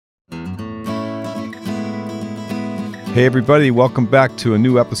Hey everybody, welcome back to a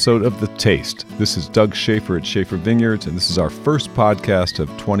new episode of The Taste. This is Doug Schaefer at Schaefer Vineyards, and this is our first podcast of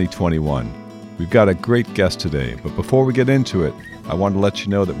 2021. We've got a great guest today, but before we get into it, I want to let you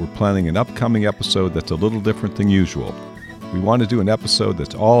know that we're planning an upcoming episode that's a little different than usual. We want to do an episode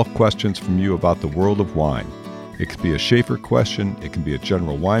that's all questions from you about the world of wine. It could be a Schaefer question, it can be a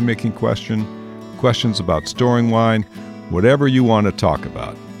general winemaking question, questions about storing wine, whatever you want to talk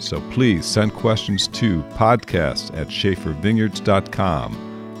about. So please send questions to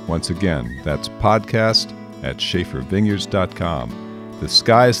podcast@schaefervineyards.com. Once again, that's podcast@schaefervineyards.com. The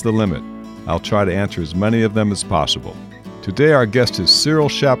sky's the limit. I'll try to answer as many of them as possible. Today our guest is Cyril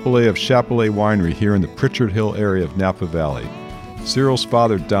Chapelet of Chapelet Winery here in the Pritchard Hill area of Napa Valley. Cyril's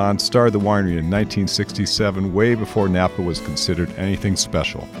father, Don, started the winery in 1967, way before Napa was considered anything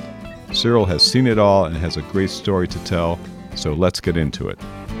special. Cyril has seen it all and has a great story to tell, so let's get into it.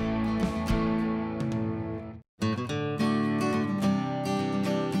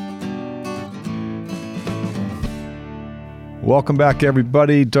 Welcome back,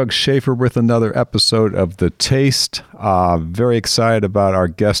 everybody. Doug Schaefer with another episode of The Taste. Very excited about our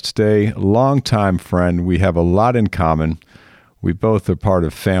guest today. Longtime friend. We have a lot in common. We both are part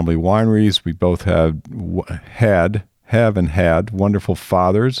of family wineries. We both have and had wonderful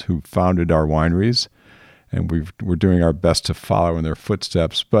fathers who founded our wineries, and we're doing our best to follow in their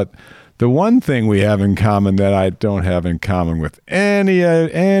footsteps. But the one thing we have in common that I don't have in common with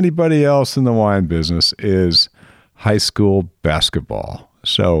anybody else in the wine business is high school basketball.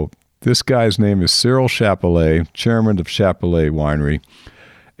 So this guy's name is Cyril Chapelet, chairman of Chapelet Winery.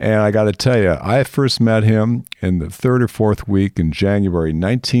 And I got to tell you, I first met him in the third or fourth week in January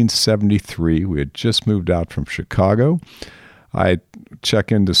 1973. We had just moved out from Chicago. I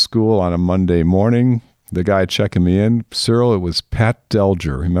check into school on a Monday morning. The guy checking me in, Cyril, it was Pat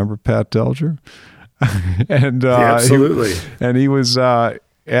Delger. Remember Pat Delger? And yeah, absolutely. He was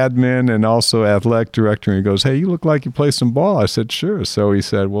admin and also athletic director, and he goes, "Hey, you look like you play some ball." I said, "Sure." So he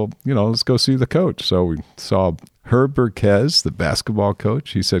said, "Well, let's go see the coach." So we saw Herb Burquez, the basketball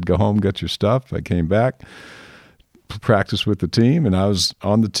coach. He said, "Go home, get your stuff." I came back, practiced with the team, and I was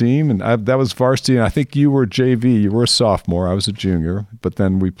on the team, and that was varsity, and I think you were JV. You were a sophomore. I was a junior, but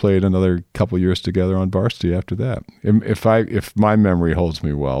then we played another couple years together on varsity after that, if my memory holds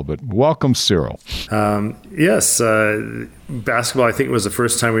me well. But welcome, Cyril. Yes, basketball, I think, was the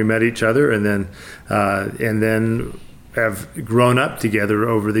first time we met each other, and then have grown up together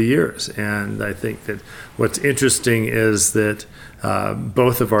over the years. And I think that what's interesting is that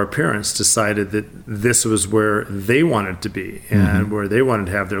both of our parents decided that this was where they wanted to be and where they wanted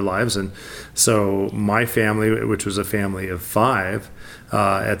to have their lives. And so my family, which was a family of five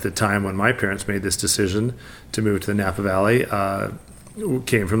at the time when my parents made this decision to move to the Napa Valley,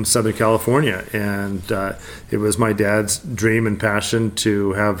 came from Southern California. And it was my dad's dream and passion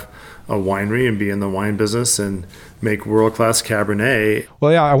to have a winery and be in the wine business and make world-class Cabernet.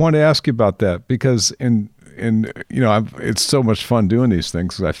 Well, yeah, I want to ask you about that because it's so much fun doing these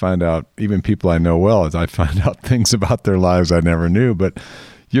things because I find out, even people I know well, as I find out things about their lives I never knew. But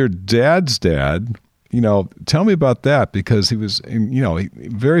your dad's dad, tell me about that, because he was, a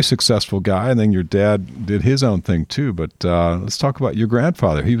very successful guy, and then your dad did his own thing too. But let's talk about your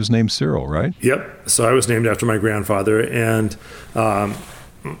grandfather. He was named Cyril, right? Yep. So I was named after my grandfather, and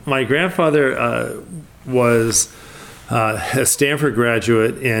my grandfather was a Stanford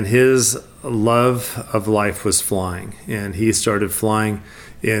graduate, and his love of life was flying. And he started flying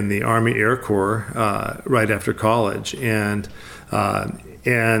in the Army Air Corps right after college. And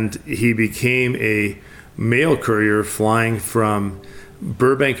he became a mail courier flying from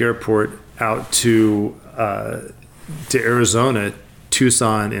Burbank Airport out to Arizona,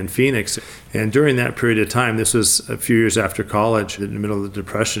 Tucson, and Phoenix. And during that period of time, this was a few years after college, in the middle of the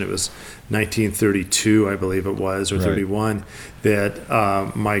Depression, it was 1932, I believe it was, or right. 31,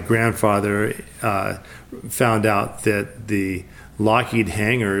 that my grandfather found out that the Lockheed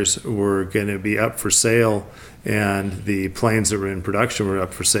hangars were going to be up for sale, and the planes that were in production were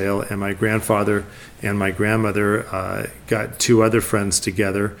up for sale. And my grandfather and my grandmother got two other friends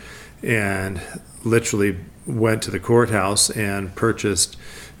together and literally went to the courthouse and purchased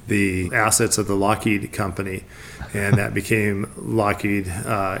the assets of the Lockheed company, and that became Lockheed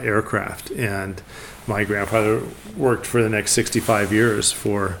Aircraft. And my grandfather worked for the next 65 years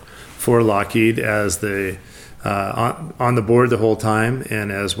for Lockheed as the on the board the whole time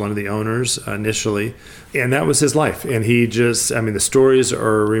and as one of the owners initially. And that was his life. And he just, I mean, the stories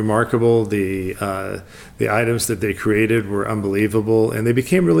are remarkable. The items that they created were unbelievable. And they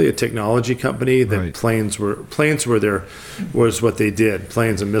became really a technology company. That Right. planes was what they did,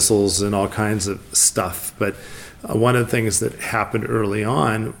 planes and missiles and all kinds of stuff. But one of the things that happened early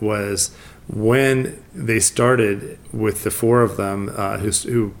on was when they started with the four of them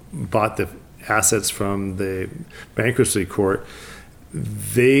who bought the assets from the bankruptcy court,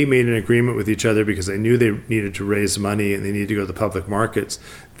 they made an agreement with each other because they knew they needed to raise money and they needed to go to the public markets,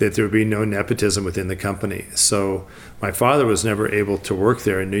 that there would be no nepotism within the company. So my father was never able to work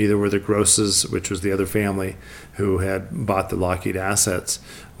there, and neither were the Grosses, which was the other family who had bought the Lockheed assets,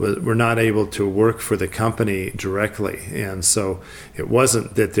 were not able to work for the company directly. And so it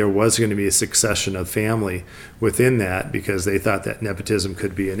wasn't that there was going to be a succession of family within that, because they thought that nepotism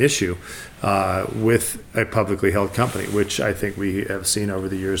could be an issue with a publicly held company, which I think we have seen over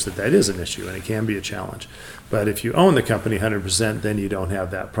the years that is an issue and it can be a challenge. But if you own the company 100%, then you don't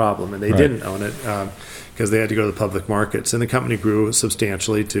have that problem. And they Right. didn't own it because they had to go to the public markets. And the company grew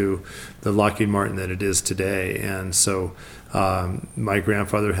substantially to the Lockheed Martin that it is today. And so my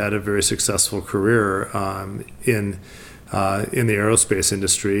grandfather had a very successful career in the aerospace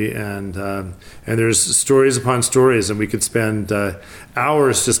industry, and there's stories upon stories, and we could spend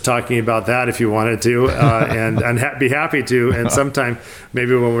hours just talking about that if you wanted to, and be happy to. And sometime,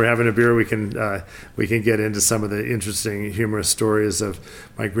 maybe when we're having a beer, we can get into some of the interesting, humorous stories of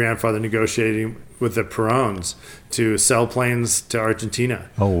my grandfather negotiating with the Perones to sell planes to Argentina.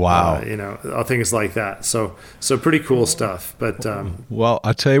 Oh, wow. All things like that. So pretty cool stuff. But Well,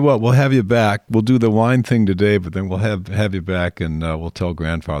 I'll tell you what, we'll have you back. We'll do the wine thing today, but then we'll have you back, and we'll tell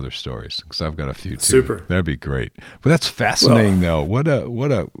grandfather stories, because I've got a few too. Super. That'd be great. But that's fascinating, though.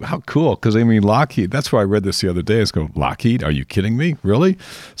 How cool. Because, I mean, Lockheed, that's why I read this the other day. I was going, Lockheed? Are you kidding me? Really?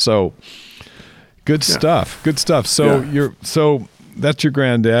 So good stuff. Good stuff. So that's your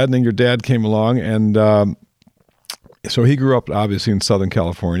granddad, and then your dad came along, and so he grew up obviously in Southern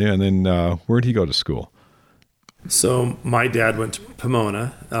California, and then where'd he go to school? So my dad went to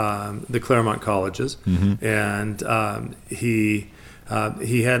Pomona, the Claremont colleges, and he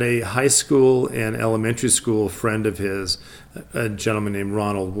had a high school and elementary school friend of his, a gentleman named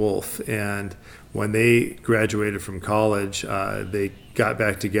Ronald Wolf, and when they graduated from college, they got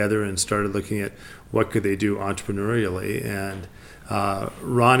back together and started looking at what could they do entrepreneurially. And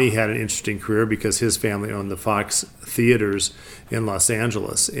Ronnie had an interesting career because his family owned the Fox Theaters in Los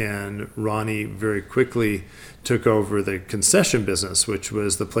Angeles, and Ronnie very quickly took over the concession business, which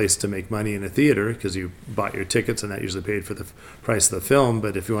was the place to make money in a theater, because you bought your tickets and that usually paid for the price of the film,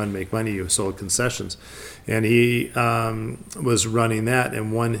 but if you wanted to make money, you sold concessions. And he was running that,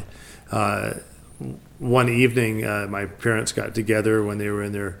 and one evening my parents got together when they were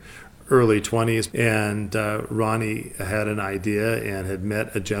in their early 20s, and Ronnie had an idea and had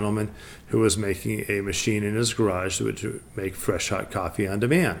met a gentleman who was making a machine in his garage which would make fresh hot coffee on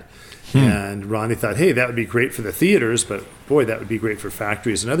demand. And Ronnie thought, hey, that would be great for the theaters, but boy, that would be great for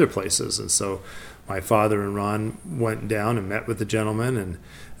factories and other places. And so my father and Ron went down and met with the gentleman, and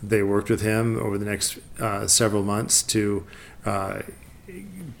they worked with him over the next several months to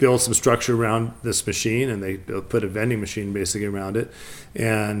build some structure around this machine, and they put a vending machine basically around it,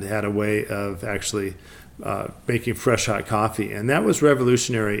 and had a way of actually making fresh hot coffee. And that was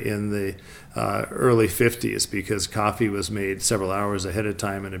revolutionary in the early 50s, because coffee was made several hours ahead of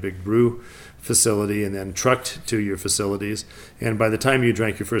time in a big brew facility and then trucked to your facilities. And by the time you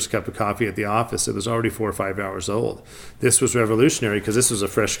drank your first cup of coffee at the office, it was already 4 or 5 hours old. This was revolutionary because this was a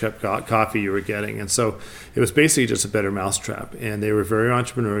fresh cup of coffee you were getting. And so it was basically just a better mousetrap. And they were very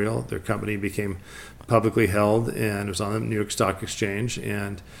entrepreneurial. Their company became publicly held, and it was on the New York Stock Exchange.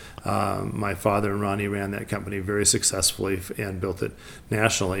 And my father and Ronnie ran that company very successfully and built it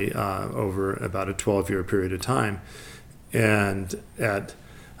nationally over about a 12-year period of time. And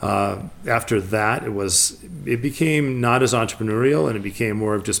after that, it became not as entrepreneurial, and it became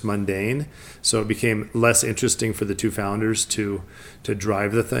more of just mundane. So it became less interesting for the two founders to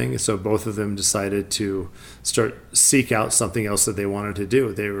drive the thing. So both of them decided to seek out something else that they wanted to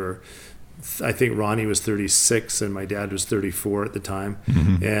do. I think Ronnie was 36 and my dad was 34 at the time.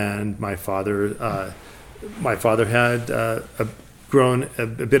 And my father had grown a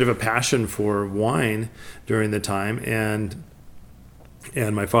bit of a passion for wine during the time, and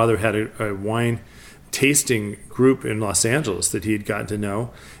my father had a wine tasting group in Los Angeles that he had gotten to know,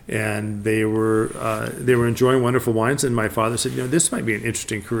 and they were enjoying wonderful wines. And my father said, this might be an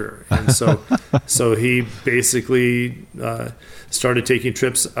interesting career. And so he basically started taking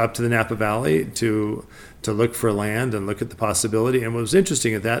trips up to the Napa Valley to to look for land and look at the possibility. And what was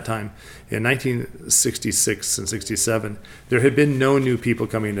interesting at that time, in 1966 and 67, there had been no new people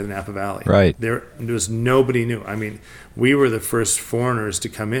coming into the Napa Valley. Right. There was nobody new. I mean, we were the first foreigners to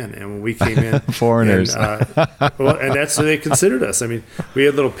come in, and when we came in, foreigners, and that's what they considered us. I mean, we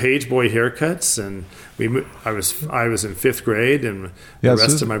had little page boy haircuts, and I was in fifth grade, and the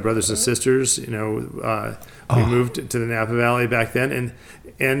rest of my brothers and sisters, we moved to the Napa Valley back then,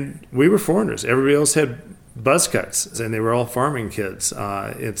 and we were foreigners. Everybody else had buzz cuts, and they were all farming kids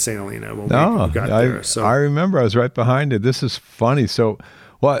at St. Helena when we got there. So I remember I was right behind it. This is funny. So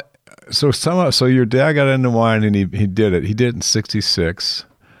what? So your dad got into wine, and he did it. He did it in '66.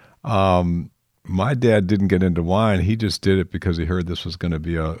 My dad didn't get into wine. He just did it because he heard this was going to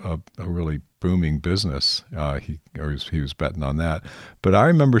be a really booming business. He was betting on that. But I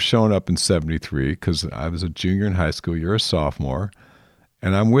remember showing up in '73 because I was a junior in high school. You're a sophomore,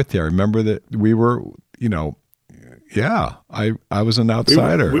 and I'm with you. I remember that we were, I was an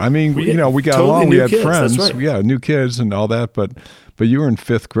outsider. We got totally along. We had kids. friends. That's right. Yeah, new kids and all that. But you were in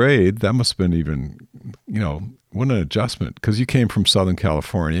fifth grade. That must have been even, what an adjustment, because you came from Southern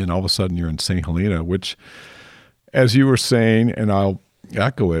California and all of a sudden you're in St. Helena, which, as you were saying, and I'll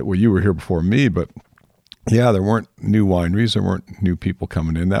echo it, well, you were here before me, but yeah, there weren't new wineries, there weren't new people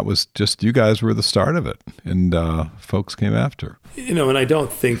coming in. That was just, you guys were the start of it, and folks came after. And I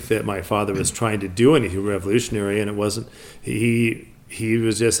don't think that my father was trying to do anything revolutionary, and it wasn't. He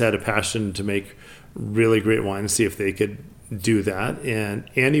was just had a passion to make really great wine and see if they could do that, and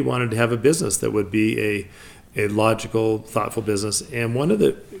he wanted to have a business that would be a logical, thoughtful business. And one of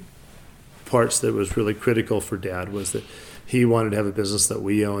the parts that was really critical for Dad was that he wanted to have a business that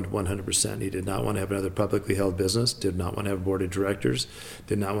we owned 100%. He did not want to have another publicly held business, did not want to have a board of directors,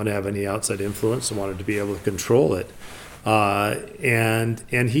 did not want to have any outside influence, and wanted to be able to control it.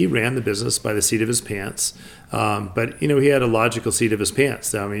 And he ran the business by the seat of his pants. But he had a logical seat of his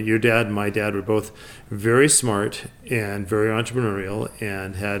pants. I mean, your dad and my dad were both very smart and very entrepreneurial,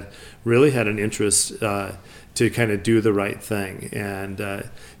 and had an interest to kind of do the right thing. And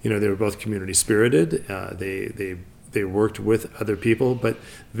they were both community spirited. They worked with other people, but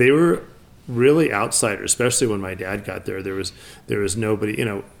they were really outsiders, especially when my dad got there. There was nobody.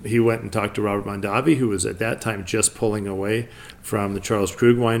 He went and talked to Robert Mondavi, who was at that time just pulling away from the Charles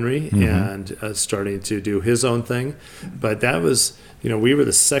Krug winery, and starting to do his own thing. But that was, we were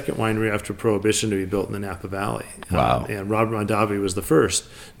the second winery after Prohibition to be built in the Napa Valley. Wow. And Robert Mondavi was the first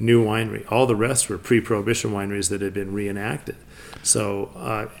new winery. All the rest were pre-Prohibition wineries that had been reenacted.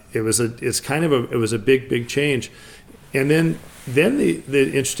 So it was a big change. And then the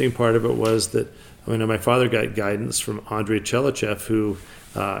interesting part of it was that my father got guidance from Andrei Chelichev, who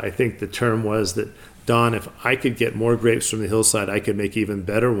I think the term was that, Don, if I could get more grapes from the hillside, I could make even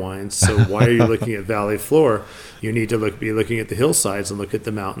better wines. So why are you looking at valley floor? You need to be looking at the hillsides and look at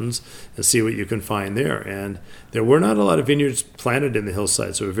the mountains and see what you can find there. And there were not a lot of vineyards planted in the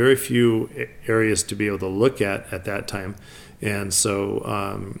hillsides. There were very few areas to be able to look at that time. And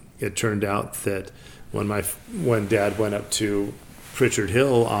so it turned out that when Dad went up to Pritchard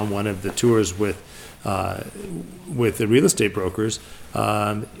Hill on one of the tours with the real estate brokers,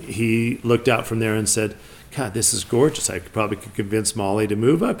 he looked out from there and said, "God, this is gorgeous. I probably could convince Molly to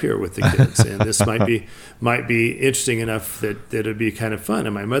move up here with the kids, and this might be interesting enough that it'd be kind of fun."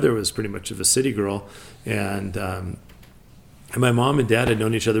 And my mother was pretty much of a city girl, and my mom and Dad had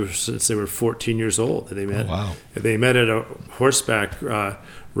known each other since they were 14 years old. They met. Oh, wow. They met at a horseback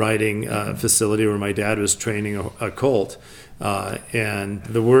riding facility where my dad was training a colt. And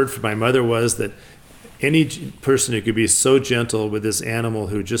the word for my mother was that any person who could be so gentle with this animal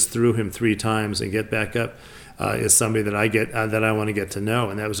who just threw him 3 times and get back up is somebody that I want to get to know.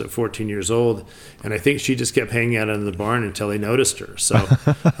 And that was at 14 years old. And I think she just kept hanging out in the barn until he noticed her. So,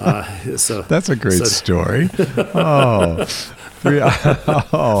 that's a great story. Oh,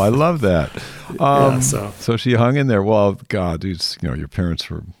 I love that. So she hung in there. Well, God, your parents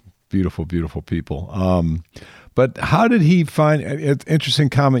were beautiful, beautiful people. But how did he find, interesting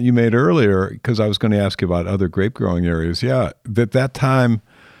comment you made earlier, because I was going to ask you about other grape growing areas. Yeah, that time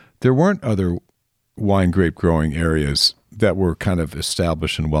there weren't other wine grape growing areas that were kind of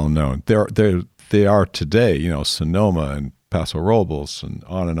established and well known. They are today, Sonoma and Paso Robles and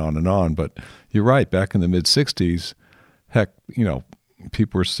on and on and on. But you're right, back in the mid 60s, heck,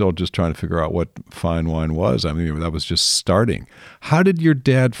 people were still just trying to figure out what fine wine was. I mean, that was just starting. How did your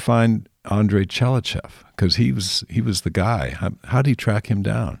dad find Andrei Chelichev? Because he was the guy. How did he track him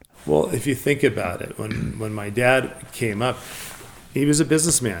down? Well, if you think about it, when my dad came up, he was a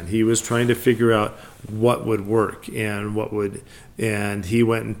businessman. He was trying to figure out what would work and he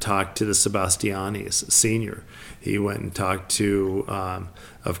went and talked to the Sebastianis Senior. He went and talked to,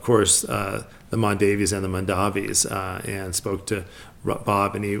 of course, the Mondavies and the Mondavis, and spoke to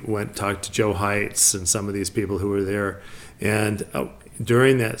Bob, and he went and talked to Joe Heitz and some of these people who were there. And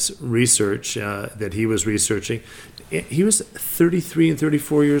during that research that he was researching, he was 33 and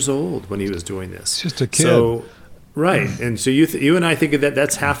 34 years old when he was doing this. Just a kid. So, right. And so you and I think of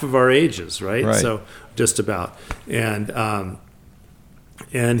that's half of our ages, right? Right. So just about. And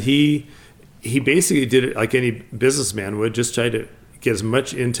he basically did it like any businessman would, just try to get as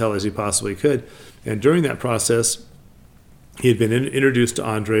much intel as he possibly could. And during that process, he had been introduced to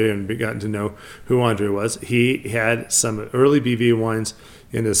Andre and gotten to know who Andre was. He had some early BV wines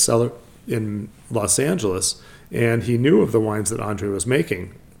in his cellar in Los Angeles, and he knew of the wines that Andre was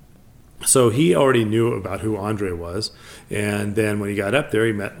making. So he already knew about who Andre was. And then when he got up there,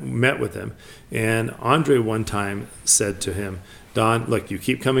 he met with him. And Andre one time said to him, Don, look, you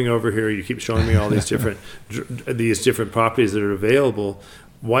keep coming over here. You keep showing me all these different properties that are available.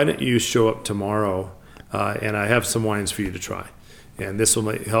 Why don't you show up tomorrow, and I have some wines for you to try. And this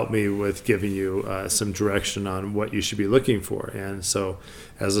will help me with giving you some direction on what you should be looking for. And so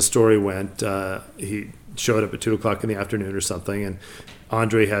as the story went, he showed up at 2 o'clock in the afternoon or something, and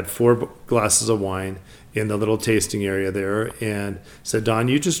Andre had 4 glasses of wine in the little tasting area there and said, Don,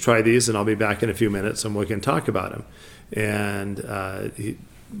 you just try these, and I'll be back in a few minutes, and we can talk about them. And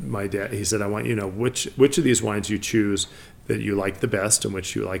my dad, he said, I want you to know which of these wines you choose that you like the best and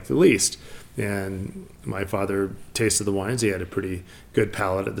which you like the least. And my father tasted the wines. He had a pretty good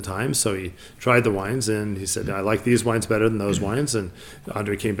palate at the time, so he tried the wines, and he said, I like these wines better than those wines. And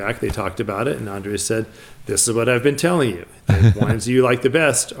Andre came back, they talked about it, and Andre said, this is what I've been telling you. The wines you like the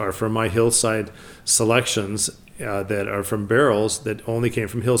best are from my Hillside selections that are from barrels that only came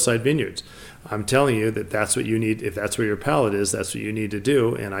from Hillside Vineyards. I'm telling you that that's what you need. If that's where your palate is, that's what you need to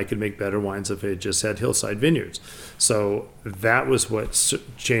do. And I could make better wines if I just had Hillside Vineyards. So that was what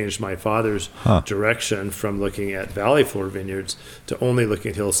changed my father's direction from looking at Valley Floor Vineyards to only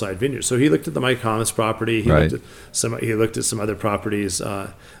looking at Hillside Vineyards. So he looked at the Mike Thomas property. He looked at some other properties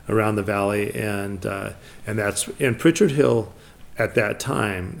around the valley, and Pritchard Hill at that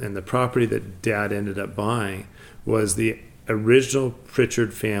time, and the property that Dad ended up buying was the original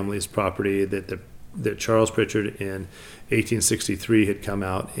Pritchard family's property that Charles Pritchard in 1863 had come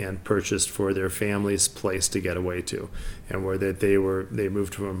out and purchased for their family's place to get away to, and where they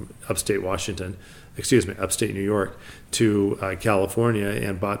moved from upstate New York to California,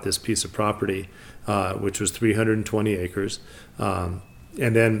 and bought this piece of property, which was 320 acres, and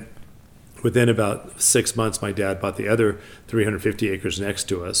then within about 6 months, my dad bought the other 350 acres next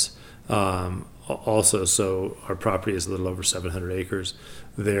to us. Also, so our property is a little over 700 acres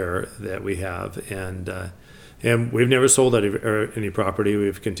there that we have, and we've never sold any property.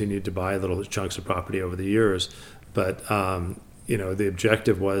 We've continued to buy little chunks of property over the years, but the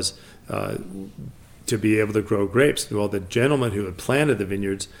objective was to be able to grow grapes. Well, the gentleman who had planted the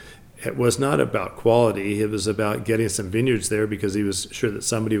vineyards, it was not about quality. It was about getting some vineyards there because he was sure that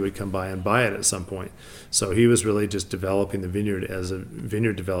somebody would come by and buy it at some point. So he was really just developing the vineyard as a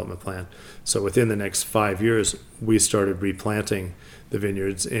vineyard development plan. So within the next 5 years, we started replanting the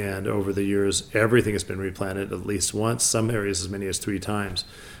vineyards, and over the years, everything has been replanted at least once, some areas as many as 3 times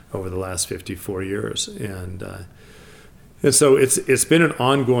over the last 54 years. And so it's been an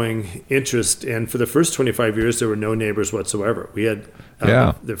ongoing interest. And for the first 25 years, there were no neighbors whatsoever. We had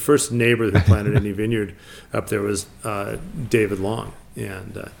the first neighbor who planted any vineyard up there was David Long,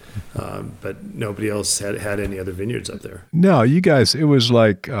 and but nobody else had any other vineyards up there. No, you guys, it was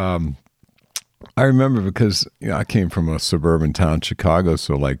like I remember because I came from a suburban town, Chicago,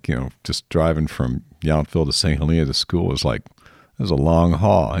 so just driving from Yountville to St. Helena to school was like it was a long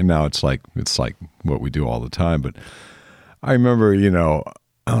haul, and now it's like what we do all the time, but. I remember, I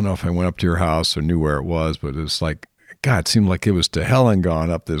don't know if I went up to your house or knew where it was, but it was like, God, it seemed like it was to hell and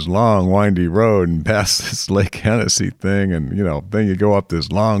gone up this long, windy road and past this Lake Hennessy thing. And, then you go up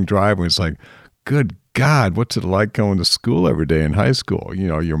this long driveway. It's like, good God, what's it like going to school every day in high school?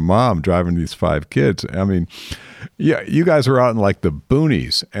 Your mom driving these 5 kids. I mean, yeah, you guys were out in like the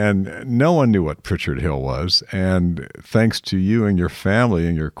boonies, and no one knew what Pritchard Hill was. And thanks to you and your family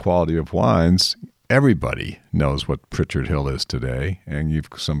and your quality of wines, everybody knows what Pritchard Hill is today, and you've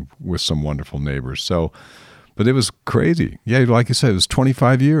with some wonderful neighbors. So, but it was crazy. Yeah, like you said, it was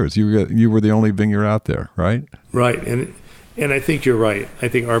 25 years. You were the only vineyard out there, right? Right, And I think you're right. I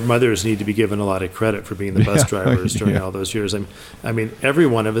think our mothers need to be given a lot of credit for being the bus drivers during all those years. I mean, every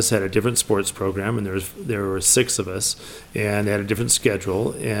one of us had a different sports program, and there were 6 of us, and they had a different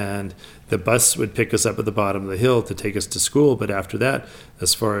schedule. And the bus would pick us up at the bottom of the hill to take us to school. But after that,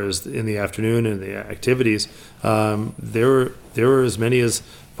 as far as in the afternoon and the activities, there were as many as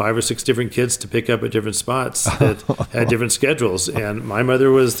 5 or 6 different kids to pick up at different spots that had different schedules. And my mother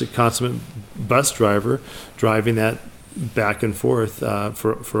was the consummate bus driver, driving that back and forth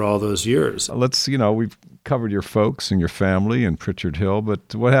for all those years. We've covered your folks and your family and Pritchard Hill,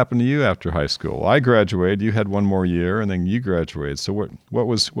 but what happened to you after high school? I graduated. You had one more year, and then you graduated. So what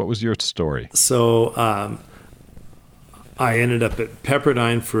was your story? So I ended up at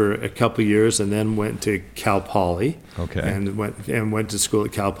Pepperdine for a couple years, and then went to Cal Poly. Okay. And went to school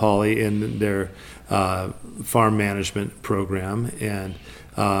at Cal Poly in their farm management program. And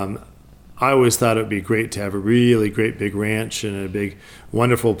I always thought it would be great to have a really great big ranch and a big,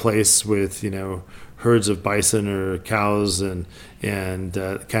 wonderful place with, herds of bison or cows and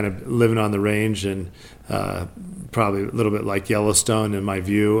kind of living on the range, and probably a little bit like Yellowstone in my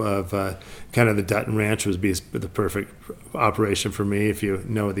view of kind of the Dutton Ranch would be the perfect operation for me, if you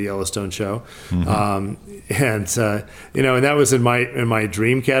know the Yellowstone show. Mm-hmm. And that was in my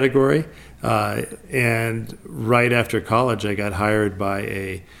dream category. And right after college, I got hired by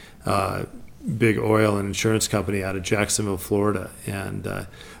a big oil and insurance company out of Jacksonville, Florida, and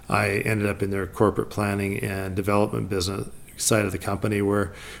I ended up in their corporate planning and development business side of the company,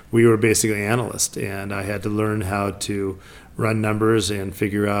 where we were basically analysts, and I had to learn how to run numbers and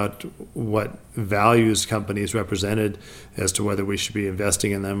figure out what values companies represented as to whether we should be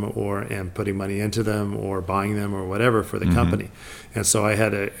investing in them and putting money into them or buying them or whatever for the mm-hmm. company. And so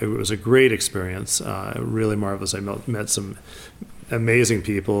it was a great experience, really marvelous. I met some amazing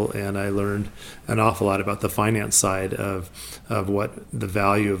people, and I learned an awful lot about the finance side of what the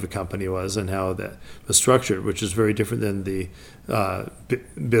value of the company was and how that was structured, which is very different than the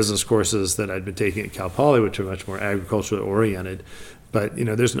business courses that I'd been taking at Cal Poly, which are much more agriculturally oriented. But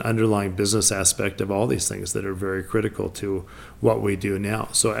there's an underlying business aspect of all these things that are very critical to what we do now.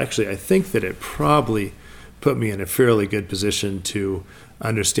 So actually, I think that it probably put me in a fairly good position to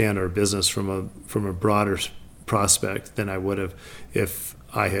understand our business from a broader prospect than I would have if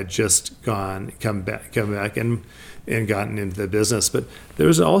I had just come back and gotten into the business. But there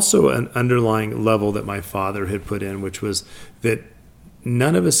was also an underlying level that my father had put in, which was that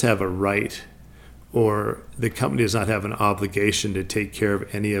none of us have a right, or the company does not have an obligation to take care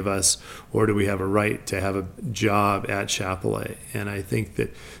of any of us, or do we have a right to have a job at Chapelet. And I think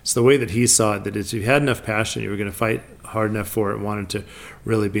that it's the way that he saw it, that if you had enough passion, you were going to fight hard enough for it, and wanted to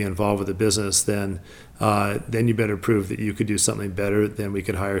really be involved with the business, then you better prove that you could do something better than we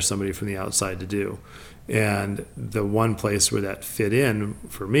could hire somebody from the outside to do. And the one place where that fit in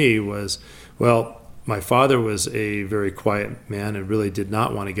for me was, my father was a very quiet man and really did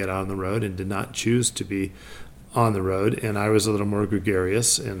not want to get out on the road and did not choose to be on the road. And I was a little more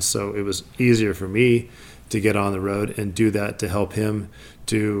gregarious. And so it was easier for me to get on the road and do that to help him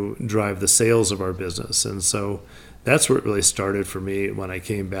to drive the sales of our business. And so that's where it really started for me when I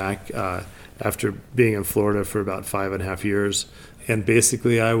came back after being in Florida for about 5.5 years. And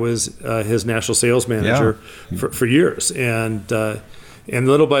basically I was his national sales manager for years. And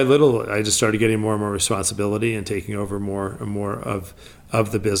little by little, I just started getting more and more responsibility and taking over more and more of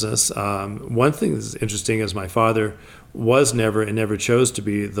the business. One thing that's interesting is my father was never chose to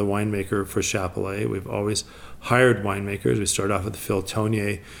be the winemaker for Chapelet. We've always hired winemakers. We started off with Phil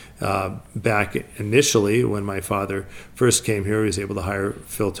Tonnier back initially when my father first came here. He was able to hire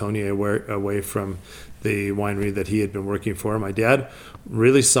Phil Tonnier away from the winery that he had been working for. My dad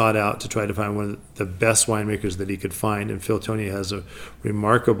really sought out to try to find one of the best winemakers that he could find, and Phil Tonnier has a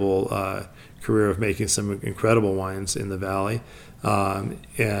remarkable career of making some incredible wines in the valley.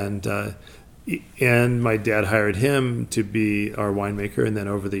 And my dad hired him to be our winemaker, and then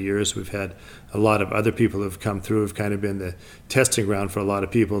over the years we've had a lot of other people who have come through, have kind of been the testing ground for a lot of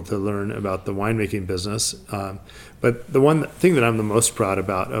people to learn about the winemaking business. But the one thing that I'm the most proud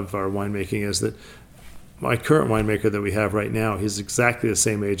about of our winemaking is that my current winemaker that we have right now, he's exactly the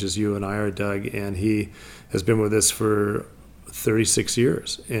same age as you and I are, Doug, and he has been with us for 36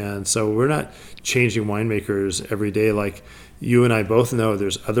 years. And so we're not changing winemakers every day. Like you and I both know,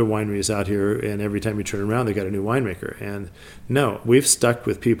 there's other wineries out here, and every time you turn around, they got a new winemaker. And no, we've stuck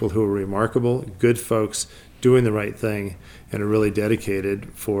with people who are remarkable, good folks, doing the right thing, and are really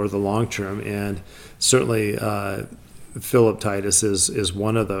dedicated for the long term. And certainly Philip Titus is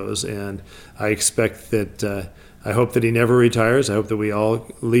one of those, and I expect that I hope that he never retires. I hope that we all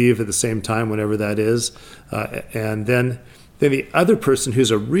leave at the same time, whenever that is, and then then the other person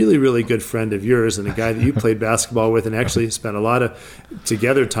who's a really, really good friend of yours and a guy that you played basketball with and actually spent a lot of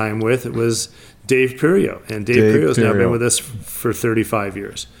together time with, it was Dave Pirio. And Dave Pirio's now been with us for 35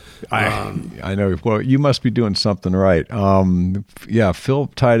 years. I know. Well, you must be doing something right. Phil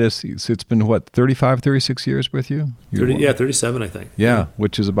Titus, it's been, 35, 36 years with you? 37, I think. Yeah,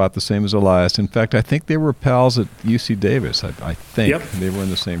 which is about the same as Elias. In fact, I think they were pals at UC Davis. I think. Yep. They were in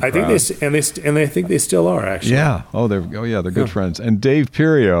the same crowd. I think they still are, actually. Yeah. They're good friends. And Dave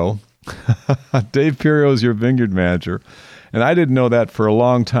Pirio, Dave Pirio is your vineyard manager. And I didn't know that for a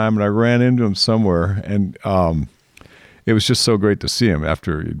long time, and I ran into him somewhere, and it was just so great to see him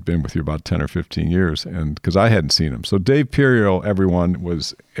after he'd been with you about 10 or 15 years, and because I hadn't seen him. So Dave Pirio, everyone,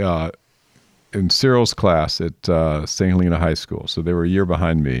 was in Cyril's class at St. Helena High School, so they were a year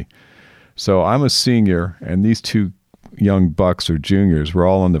behind me. So I'm a senior, and these two young bucks or juniors were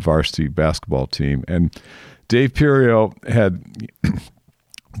all on the varsity basketball team, and Dave Pirio had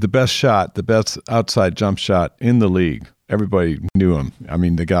the best outside jump shot in the league. Everybody knew him. I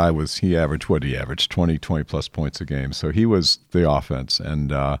mean, the guy he averaged 20 plus points a game. So he was the offense,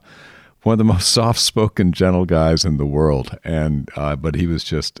 and one of the most soft-spoken, gentle guys in the world. And but he was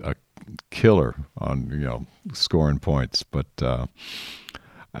just a killer on scoring points. But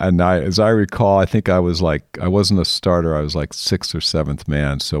as I recall, I think I wasn't a starter. I was like 6th or 7th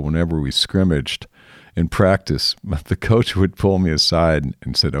man. So whenever we scrimmaged in practice, the coach would pull me aside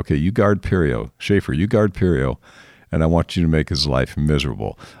and said, "Okay, you guard Pirio, Schaefer. You guard Pirio. And I want you to make his life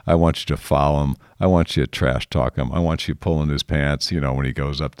miserable. I want you to foul him. I want you to trash talk him. I want you pulling his pants, when he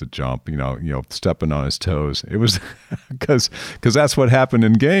goes up to jump, stepping on his toes." It was because that's what happened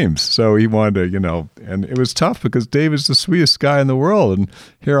in games. So he wanted to, and it was tough because Dave is the sweetest guy in the world. And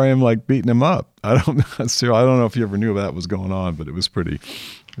here I am like beating him up. I don't know if you ever knew that was going on, but it was pretty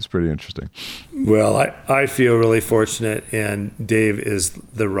interesting. Well, I feel really fortunate, and Dave is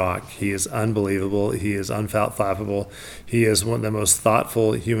the rock. He is unbelievable. He is unfalsifiable. He is one of the most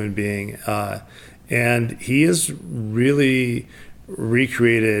thoughtful human being, and he has really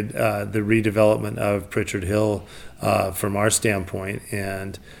recreated the redevelopment of Pritchard Hill from our standpoint,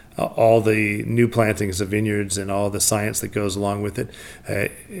 and all the new plantings of vineyards and all the science that goes along with it.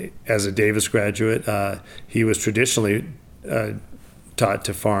 As a Davis graduate, he was traditionally taught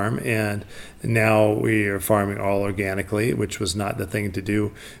to farm, and now we are farming all organically, which was not the thing to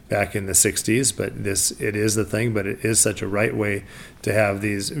do back in the 60s, but it is the thing. But it is such a right way to have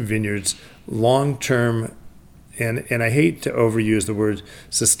these vineyards long-term, and I hate to overuse the word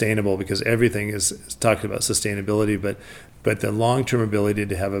sustainable because everything is talking about sustainability, but the long-term ability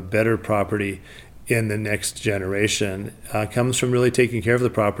to have a better property in the next generation comes from really taking care of the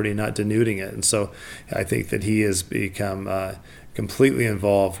property, not denuding it. And so I think that he has become completely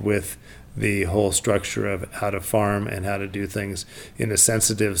involved with the whole structure of how to farm and how to do things in a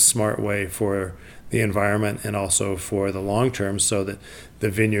sensitive, smart way for the environment and also for the long term, so that the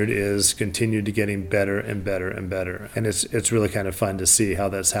vineyard is continued to getting better and better and better. And it's really kind of fun to see how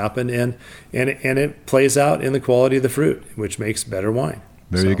that's happened, and it plays out in the quality of the fruit, which makes better wine.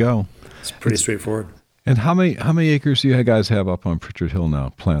 There you go. It's pretty straightforward. And how many acres do you guys have up on Pritchard Hill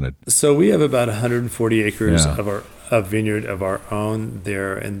now planted? So we have about 140 acres of vineyard of our own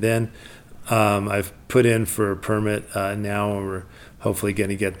there, and then I've put in for a permit now, and we're hopefully going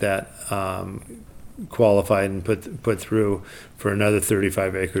to get that qualified and put through for another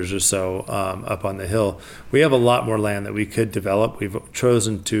 35 acres or so up on the hill. We have a lot more land that we could develop. We've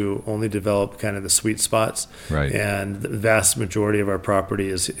chosen to only develop kind of the sweet spots, right? And the vast majority of our property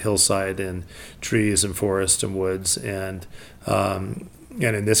is hillside and trees and forest and woods, and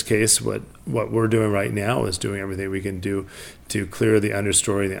in this case, what we're doing right now is doing everything we can do to clear the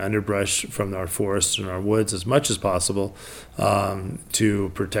understory, the underbrush from our forests and our woods as much as possible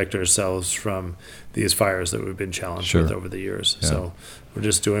to protect ourselves from these fires that we've been challenged with over the years. Yeah. So we're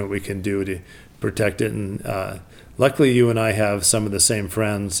just doing what we can do to protect it. And luckily, you and I have some of the same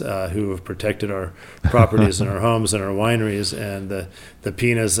friends who have protected our properties and our homes and our wineries. And the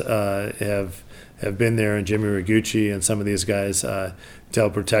Pinas have been there, and Jimmy Rigucci and some of these guys to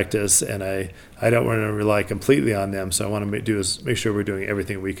help protect us, and I don't want to rely completely on them, so I want to make sure we're doing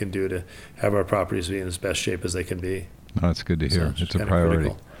everything we can do to have our properties be in as best shape as they can be. Oh, that's good to hear. So it's a priority.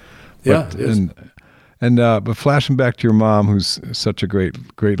 Critical. Yeah, it is. But flashing back to your mom, who's such a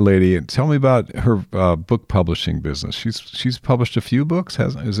great lady, and tell me about her book publishing business. She's published a few books.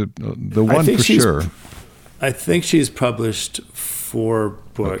 Is it the one for sure? I think she's published 4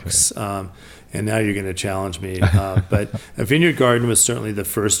 books. Okay. And now you're going to challenge me. But A Vineyard Garden was certainly the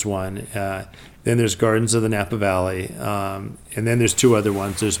first one. Then there's Gardens of the Napa Valley. And then there's 2 other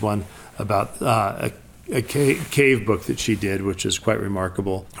ones. There's one about cave book that she did, which is quite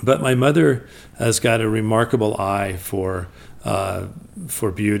remarkable. But my mother has got a remarkable eye for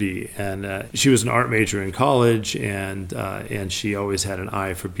beauty, and she was an art major in college, and she always had an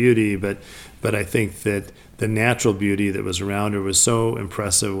eye for beauty. But I think that the natural beauty that was around her was so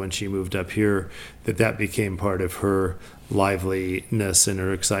impressive when she moved up here that became part of her liveliness and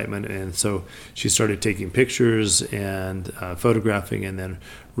her excitement. And so she started taking pictures and photographing, and then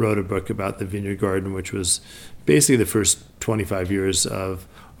wrote a book about the Vineyard Garden, which was basically the first 25 years of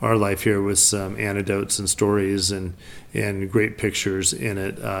our life here, with some anecdotes and stories and great pictures in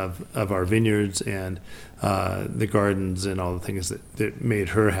it of our vineyards and the gardens and all the things that made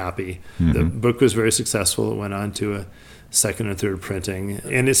her happy. Mm-hmm. The book was very successful. It went on to a second and third printing,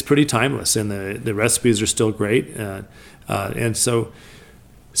 and it's pretty timeless, and the recipes are still great. And so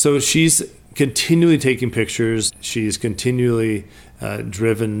she's continually taking pictures. She's continually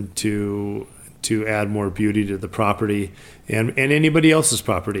driven to add more beauty to the property and anybody else's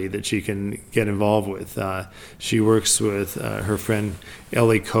property that she can get involved with. She works with her friend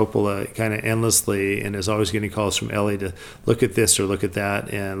Ellie Coppola kind of endlessly, and is always getting calls from Ellie to look at this or look at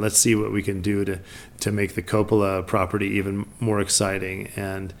that, and let's see what we can do to make the Coppola property even more exciting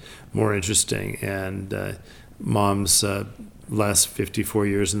and more interesting. And Mom's last 54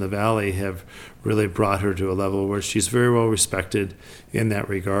 years in the Valley have really brought her to a level where she's very well respected in that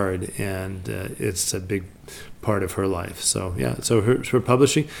regard, and it's a big part of her life. So her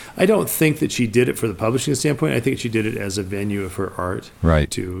publishing, I don't think that she did it for the publishing standpoint. I think she did it as a venue of her art, right,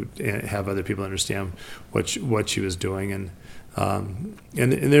 to have other people understand what she was doing. And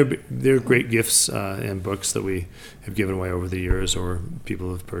they're great gifts and books that we have given away over the years, or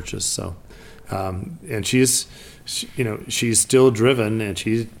people have purchased. So and she's still driven,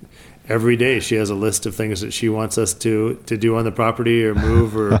 and every day she has a list of things that she wants us to do on the property, or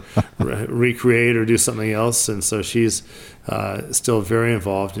move, or recreate, or do something else. And so she's still very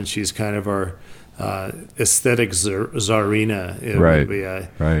involved, and she's kind of our aesthetic czarina,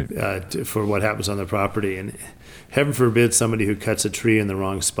 for what happens on the property. And heaven forbid somebody who cuts a tree in the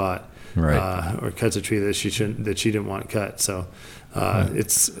wrong spot, right, or cuts a tree that she didn't want cut. So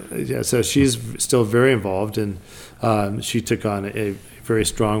so she's still very involved, and she took on a very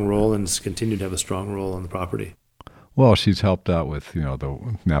strong role and has continued to have a strong role on the property. Well, she's helped out with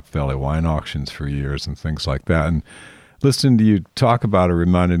the Napa Valley wine auctions for years and things like that. And listening to you talk about it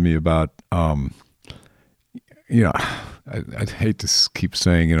reminded me about I'd hate to keep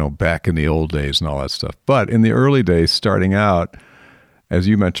saying back in the old days and all that stuff, but in the early days, starting out, as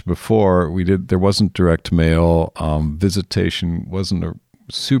you mentioned before, there wasn't direct mail. Visitation wasn't a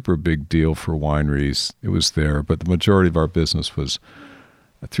super big deal for wineries. It was there, but the majority of our business was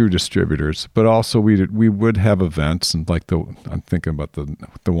through distributors. But also we would have events, and I'm thinking about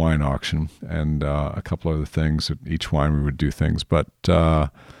the wine auction and a couple other things. At each winery would do things, but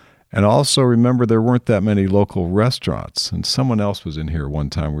and also remember there weren't that many local restaurants. And someone else was in here one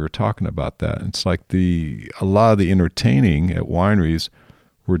time. We were talking about that. It's like a lot of the entertaining at wineries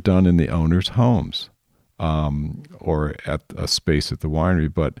were done in the owners' homes, or at a space at the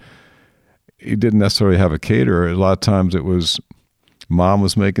winery, but you didn't necessarily have a caterer. A lot of times it was Mom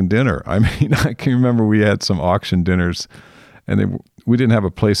was making dinner. I mean, I can remember we had some auction dinners, and we didn't have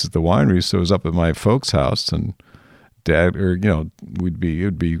a place at the winery, so it was up at my folks' house, and Dad, or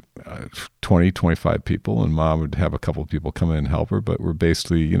it'd be 20, 25 people, and Mom would have a couple of people come in and help her, but we're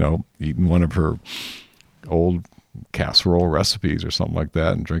basically, eating one of her old casserole recipes or something like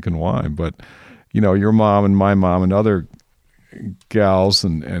that and drinking wine. But your mom and my mom and other gals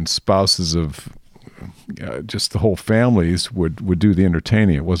and spouses of just the whole families would do the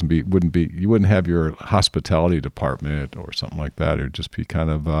entertaining. It you wouldn't have your hospitality department or something like that. It would just be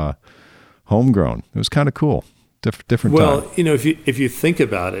kind of homegrown. It was kind of cool. Different time. Well, if you think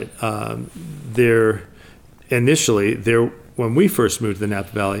about it, when we first moved to the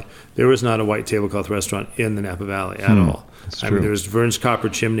Napa Valley, there was not a white tablecloth restaurant in the Napa Valley at all. That's true. There was Vern's Copper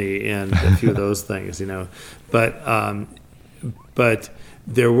Chimney and a few of those things, but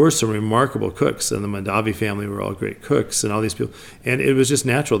there were some remarkable cooks, and the Mondavi family were all great cooks, and all these people, and it was just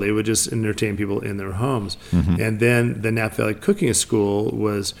natural. They would just entertain people in their homes. Mm-hmm. And then the Napa Valley Cooking School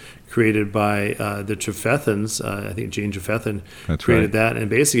was created by the Trefethens. I think Jean Trefethen created that, and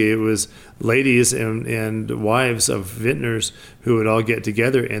basically it was ladies and wives of vintners who would all get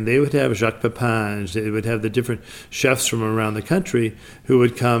together, and they would have Jacques Pepin. They would have the different chefs from around the country who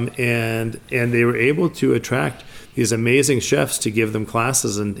would come, and they were able to attract these amazing chefs to give them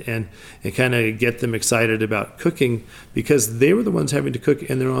classes and kind of get them excited about cooking, because they were the ones having to cook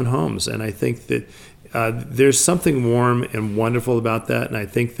in their own homes. And I think that there's something warm and wonderful about that. And I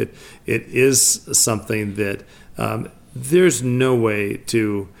think that it is something that there's no way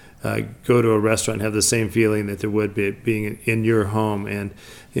to go to a restaurant and have the same feeling that there would be being in your home. And,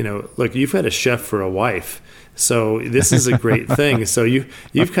 look, you've had a chef for a wife. So this is a great thing. So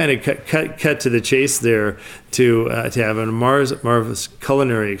you've kind of cut to the chase there to have a marvelous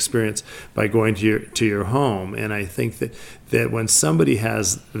culinary experience by going to your home. And I think that when somebody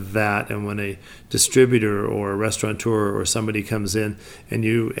has that, and when a distributor or a restaurateur or somebody comes in and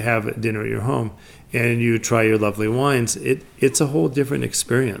you have dinner at your home and you try your lovely wines, it's a whole different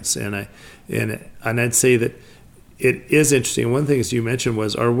experience. And I'd say that it is interesting. One of the things you mentioned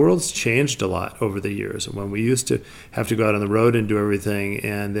was our world's changed a lot over the years. When we used to have to go out on the road and do everything,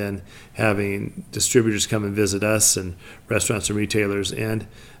 and then having distributors come and visit us and restaurants and retailers. And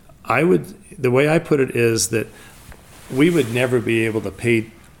the way I put it is that we would never be able to pay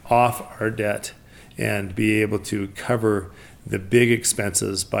off our debt and be able to cover the big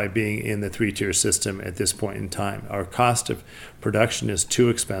expenses by being in the 3-tier system at this point in time. Our cost of production is too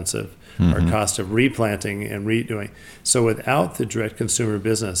expensive. Our cost of replanting and redoing. So without the direct consumer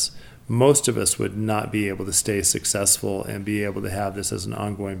business, most of us would not be able to stay successful and be able to have this as an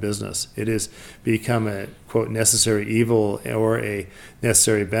ongoing business. It has become a, quote, necessary evil or a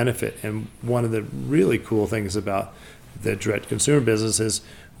necessary benefit. And one of the really cool things about the direct consumer business is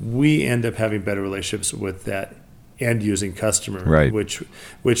we end up having better relationships with that end-using customer, right,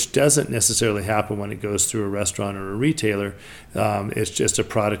 which doesn't necessarily happen when it goes through a restaurant or a retailer. It's just a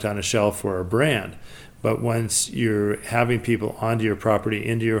product on a shelf or a brand. But once you're having people onto your property,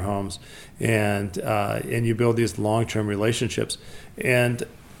 into your homes, and you build these long-term relationships, and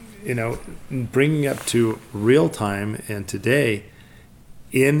bringing up to real time and today,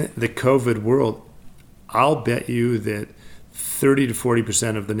 in the COVID world, I'll bet you that 30 to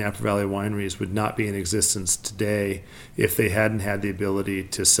 40% of the Napa Valley wineries would not be in existence today if they hadn't had the ability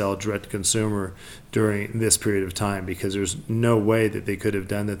to sell direct to consumer during this period of time, because there's no way that they could have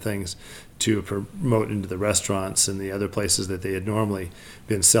done the things to promote into the restaurants and the other places that they had normally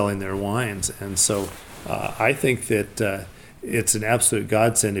been selling their wines. And so I think that it's an absolute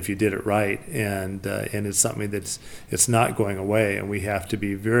godsend if you did it right, and it's something it's not going away, and we have to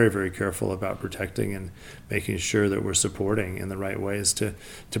be very, very careful about protecting and making sure that we're supporting in the right ways to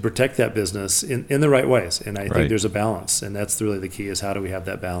protect that business in the right ways. And I think there's a balance, and that's really the key, is how do we have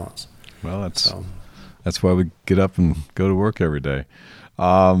that balance? Well, that's why we get up and go to work every day.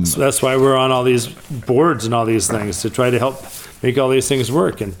 So that's why we're on all these boards and all these things, to try to help make all these things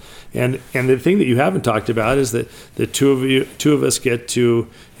work. And the thing that you haven't talked about is that the two of us get to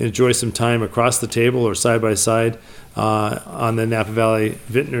enjoy some time across the table or side by side on the Napa Valley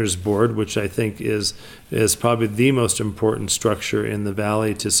Vintners Board, which I think is probably the most important structure in the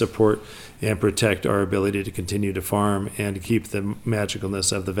valley to support and protect our ability to continue to farm and to keep the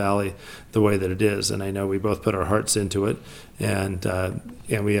magicalness of the valley the way that it is. And I know we both put our hearts into it, and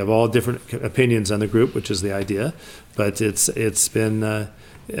we have all different opinions on the group, which is the idea. But it's been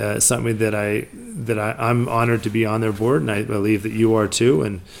something that I'm honored to be on their board, and I believe that you are too.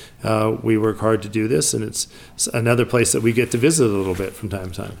 And we work hard to do this, and it's another place that we get to visit a little bit from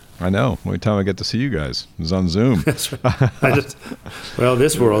time to time. I know. Every time I get to see you guys, it's on Zoom. That's right.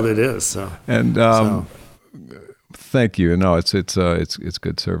 This world it is. So. And thank you. No, it's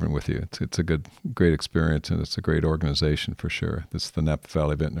good serving with you. It's a great experience, and it's a great organization for sure. This is the Napa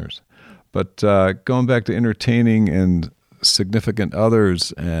Valley Vintners. But going back to entertaining and significant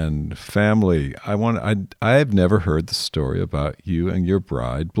others and family, I've never heard the story about you and your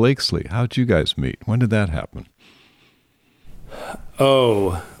bride, Blakesley. How'd you guys meet? When did that happen?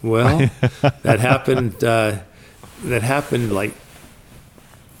 Oh, well, that happened like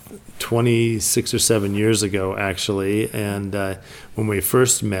 26 or 7 years ago, actually. And when we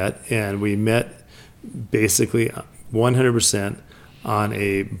first met, and we met basically 100% on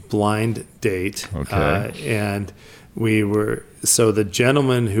a blind date. Okay. And so the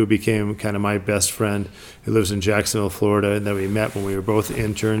gentleman who became kind of my best friend, who lives in Jacksonville, Florida, and that we met when we were both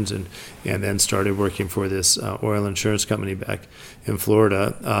interns and then started working for this oil insurance company back in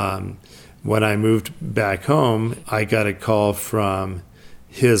Florida. When I moved back home, I got a call from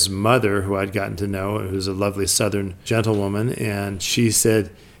his mother, who I'd gotten to know, who's a lovely Southern gentlewoman, and she said,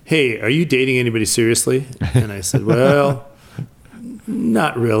 "Hey, are you dating anybody seriously?" And I said, "Well,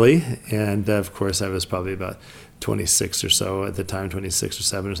 not really." And of course, I was probably about 26 or so at the time, 26 or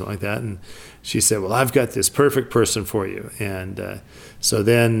 7 or something like that. And she said, "Well, I've got this perfect person for you." And so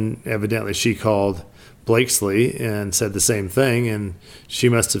then evidently she called Blakesley and said the same thing, and she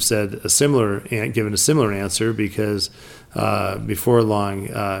must have said given a similar answer, because before long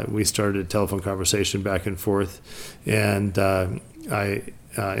we started a telephone conversation back and forth, and I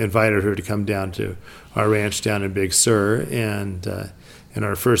invited her to come down to our ranch down in Big Sur, and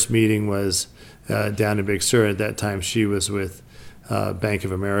our first meeting was down in Big Sur. At that time, she was with Bank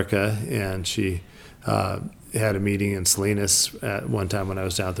of America, and she had a meeting in Salinas at one time when I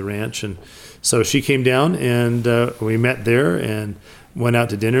was down at the ranch. And so she came down, and we met there and went out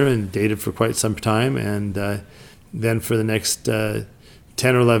to dinner and dated for quite some time. And then for the next 10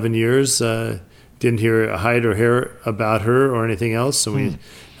 or 11 years, didn't hear a hide or hair about her or anything else. So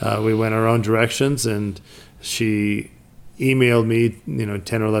we went our own directions, and she emailed me,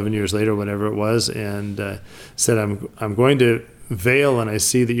 10 or 11 years later, whatever it was, and said, I'm going to Vail, and I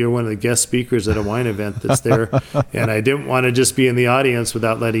see that you're one of the guest speakers at a wine event that's there, and I didn't want to just be in the audience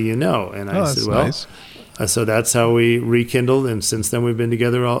without letting you know. And I said, well, nice. So that's how we rekindled, and since then we've been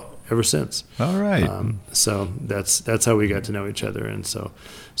together ever since. All right. So that's how we got to know each other, and so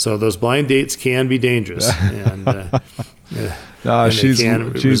those blind dates can be dangerous, and she's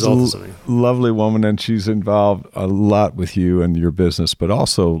a lovely woman, and she's involved a lot with you and your business, but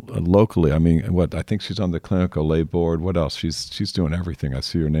also locally. I mean, I think she's on the Clinical Lay Board. What else? She's doing everything. I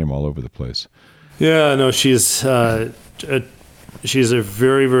see her name all over the place. Yeah, no, she's a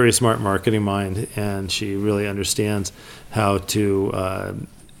very, very smart marketing mind, and she really understands how to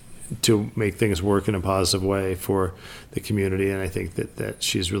make things work in a positive way for the community. And I think that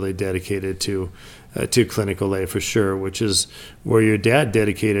she's really dedicated to Clinical Lay for sure, which is where your dad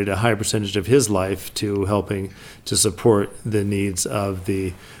dedicated a high percentage of his life to helping to support the needs of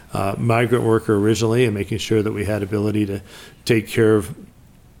the migrant worker originally, and making sure that we had ability to take care of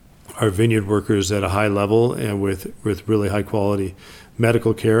our vineyard workers at a high level and with really high quality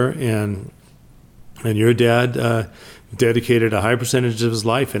medical care. And your dad dedicated a high percentage of his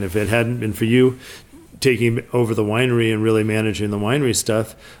life, and if it hadn't been for you taking over the winery and really managing the winery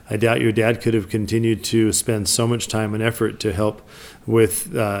stuff, I doubt your dad could have continued to spend so much time and effort to help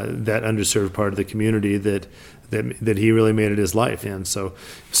with that underserved part of the community that he really made it his life. And so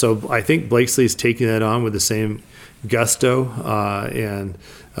I think Blakesley's taking that on with the same gusto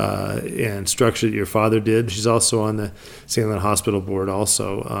and structure that your father did. She's also on the St. Leonard Hospital board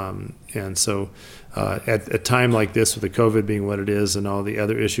also, and so at a time like this, with the COVID being what it is and all the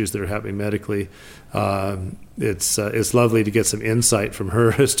other issues that are happening medically, it's lovely to get some insight from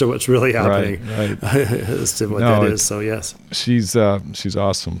her as to what's really happening, right. As to what that is. So yes, she's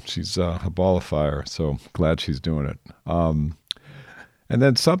awesome. She's a ball of fire. So glad she's doing it. And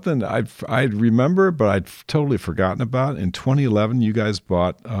then something I remember, but I'd totally forgotten about. In 2011, you guys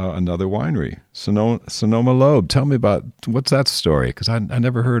bought another winery, Sonoma Loeb. Tell me about what's that story, because I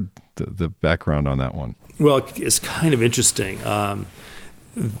never heard the background on that one. Well, it's kind of interesting. That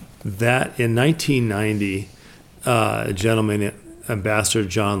in 1990, a gentleman, Ambassador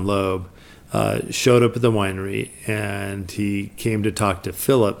John Loeb, showed up at the winery, and he came to talk to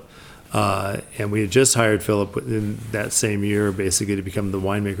Philip. And we had just hired Philip in that same year, basically, to become the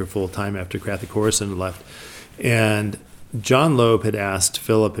winemaker full-time after Kathy Corson had left. And John Loeb had asked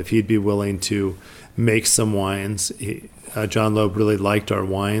Philip if he'd be willing to make some wines. John Loeb really liked our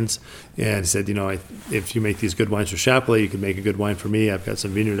wines, and he said, if you make these good wines for Chapelet, you could make a good wine for me. I've got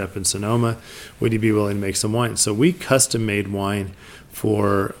some vineyard up in Sonoma. Would you be willing to make some wine? So we custom-made wine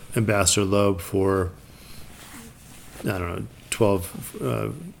for Ambassador Loeb for,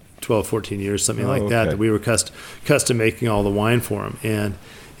 12, 14 years, something like that we were custom making all the wine for him. And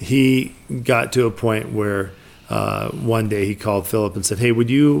he got to a point where one day he called Philip and said, hey, would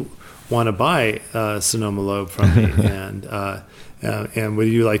you want to buy Sonoma Loeb from me? And would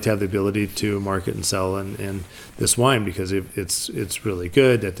you like to have the ability to market and sell and this wine, because it's really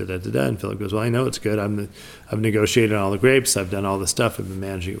good, And Philip goes, well, I know it's good. I've negotiated all the grapes. I've done all the stuff. I've been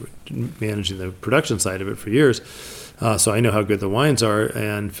managing the production side of it for years. So I know how good the wines are.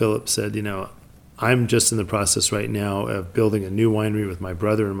 And Philip said, I'm just in the process right now of building a new winery with my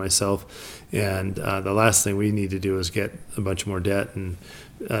brother and myself. And the last thing we need to do is get a bunch more debt and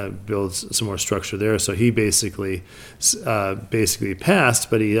build some more structure there. So he basically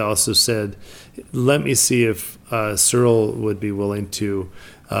passed, but he also said, let me see if Searle would be willing to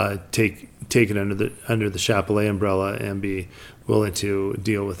take it under the Chapelet umbrella and be willing to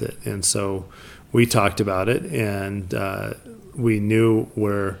deal with it. And so we talked about it, and we knew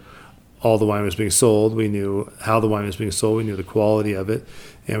where all the wine was being sold. We knew how the wine was being sold. We knew the quality of it.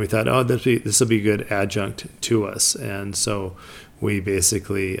 And we thought, this will be a good adjunct to us. And so we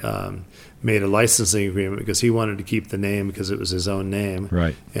basically made a licensing agreement because he wanted to keep the name because it was his own name.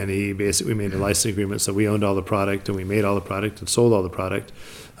 Right. And he basically made a licensing agreement, so we owned all the product and we made all the product and sold all the product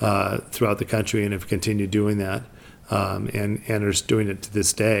throughout the country, and have continued doing that, and are doing it to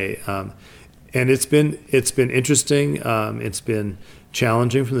this day. And it's been interesting. It's been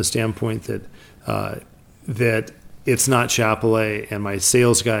challenging from the standpoint that it's not Chapelet, and my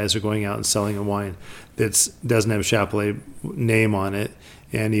sales guys are going out and selling a wine that doesn't have a Chapelet name on it.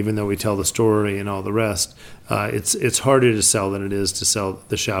 And even though we tell the story and all the rest, it's harder to sell than it is to sell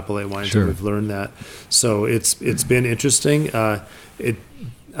the Chapelet wines. Sure. And we've learned that. So it's been interesting.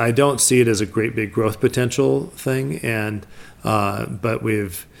 I don't see it as a great big growth potential thing, but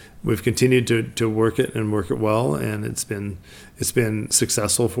we've continued to work it and work it well, and it's been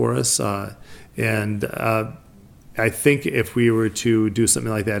successful for us. I think if we were to do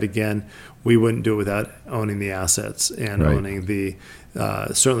something like that again, we wouldn't do it without owning the assets and Right. owning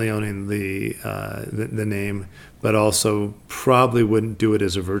certainly owning the name, but also probably wouldn't do it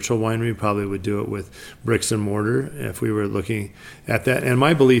as a virtual winery. Probably would do it with bricks and mortar if we were looking at that. And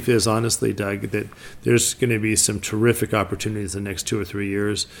my belief is, honestly, Doug, that there's going to be some terrific opportunities in the next 2 or 3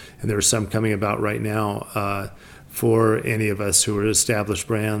 years, and there are some coming about right now for any of us who are established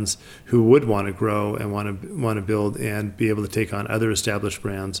brands who would want to grow and want to build and be able to take on other established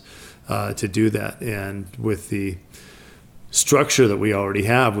brands to do that. And with the structure that we already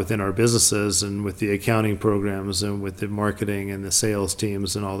have within our businesses, and with the accounting programs and with the marketing and the sales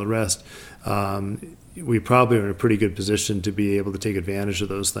teams and all the rest, we probably are in a pretty good position to be able to take advantage of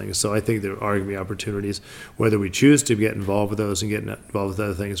those things. So I think there are going to be opportunities, whether we choose to get involved with those and get involved with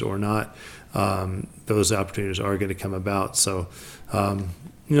other things or not. Those opportunities are going to come about. So,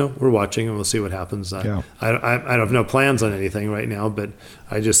 we're watching and we'll see what happens. Yeah. I have no plans on anything right now, but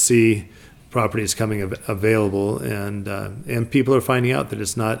I just see properties coming available, and people are finding out that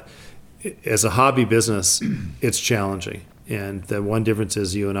it's not, as a hobby business, it's challenging. And the one difference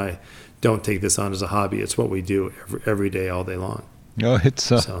is you and I don't take this on as a hobby. It's what we do every day, all day long. No, it's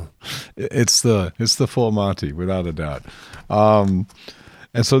the full Monty, without a doubt.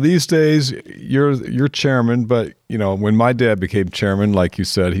 And so these days you're chairman, but when my dad became chairman, like you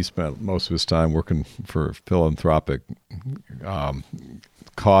said, he spent most of his time working for philanthropic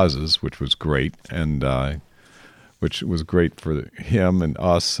causes, which was great, and which was great for him and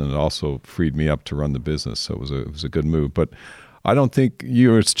us, and it also freed me up to run the business. So it was a good move. But I don't think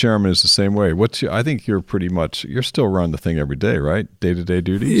you as chairman is the same way. I think you're still running the thing every day, right? Day-to-day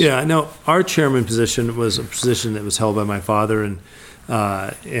duties? Yeah, no, our chairman position was a position that was held by my father, and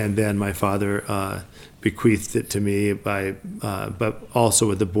then my father bequeathed it to me but also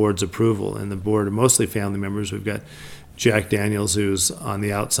with the board's approval. And the board are mostly family members. We've got Jack Daniels, who's on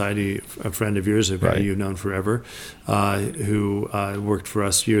the outside, a friend of yours, a guy Right. you've known forever, who worked for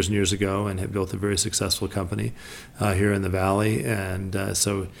us years and years ago and had built a very successful company here in the Valley. And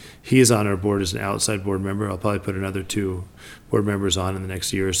so he's on our board as an outside board member. I'll probably put another 2 board members on in the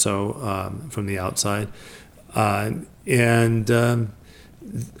next year or so from the outside.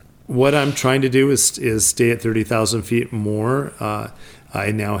 What I'm trying to do is stay at 30,000 feet more.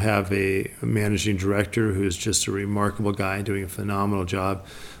 I now have a managing director who's just a remarkable guy doing a phenomenal job,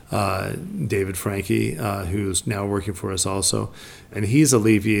 David Franke, who's now working for us also. And he's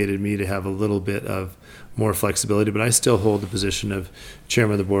alleviated me to have a little bit of more flexibility, but I still hold the position of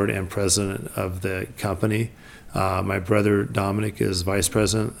chairman of the board and president of the company. My brother Dominic is vice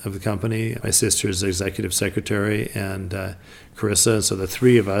president of the company. My sister is executive secretary, and Carissa. So the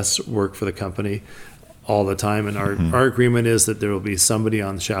 3 of us work for the company all the time, and our agreement is that there will be somebody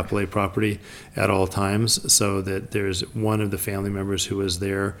on the Chapelet property at all times, so that there's one of the family members who is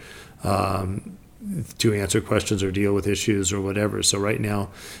there to answer questions or deal with issues or whatever. So right now,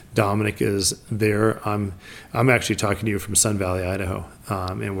 Dominic is there. I'm actually talking to you from Sun Valley, Idaho,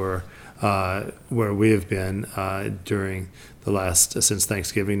 and where we have been during the since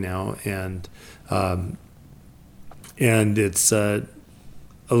Thanksgiving now, and it's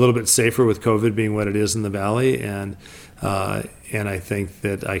a little bit safer with COVID being what it is in the Valley, and I think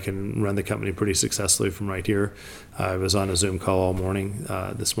that I can run the company pretty successfully from right here. I was on a Zoom call all morning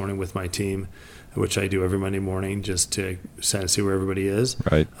this morning with my team, which I do every Monday morning, just to kind of see where everybody is.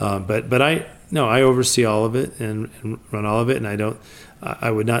 Right. But I oversee all of it and run all of it, and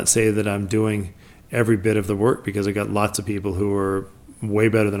I would not say that I'm doing every bit of the work, because I got lots of people who are way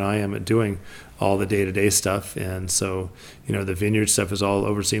better than I am at doing all the day-to-day stuff. And so, the vineyard stuff is all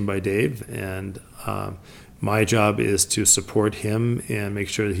overseen by Dave, and My job is to support him and make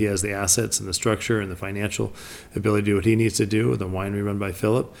sure that he has the assets and the structure and the financial ability to do what he needs to do. The winery run by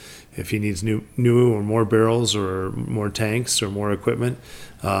Philip. If he needs new or more barrels or more tanks or more equipment,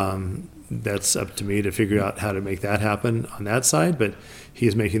 that's up to me to figure out how to make that happen on that side. But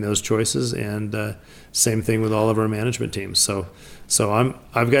he's making those choices, and same thing with all of our management teams. So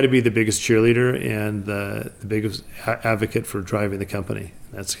I've got to be the biggest cheerleader and the biggest advocate for driving the company.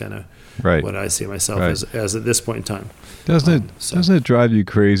 That's kind of what I see myself as at this point in time. Doesn't it drive you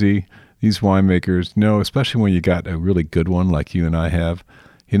crazy, these winemakers, especially when you got a really good one like you and I have,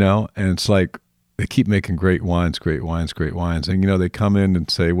 and it's like they keep making great wines. And, they come in and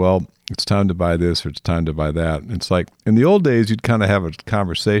say, well, it's time to buy this or it's time to buy that. And it's like in the old days, you'd kind of have a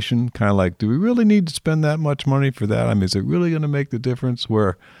conversation, kind of like, do we really need to spend that much money for that? I mean, is it really going to make the difference?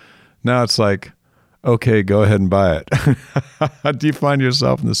 Where now it's like, okay, go ahead and buy it. Do you find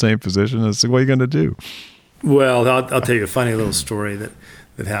yourself in the same position? It's like, what are you going to do? Well, I'll tell you a funny little story that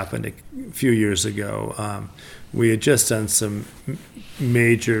happened a few years ago. We had just done some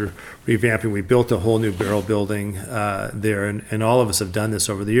major revamping. We built a whole new barrel building there, and all of us have done this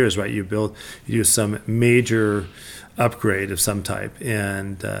over the years, right? You do some major upgrade of some type,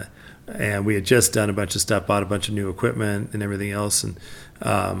 and we had just done a bunch of stuff, bought a bunch of new equipment and everything else, and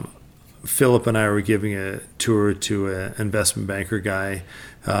Philip and I were giving a tour to an investment banker guy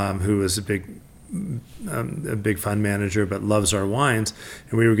who is a big fund manager but loves our wines,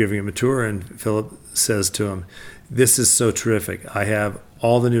 and we were giving him a tour, and Philip says to him, "This is so terrific. I have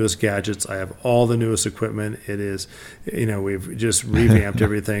all the newest gadgets. I have all the newest equipment. It is, we've just revamped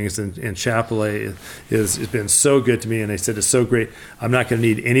everything. And Chapelet has been so good to me." And I said, "It's so great. I'm not going to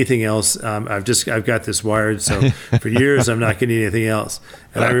need anything else. I've got this wired. So for years, I'm not going to need anything else."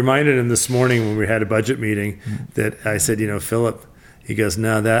 And I reminded him this morning when we had a budget meeting that I said, Philip, he goes,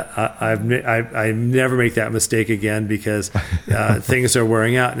 "No, that I never make that mistake again because things are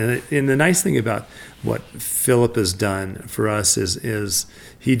wearing out." And the nice thing about what Philip has done for us is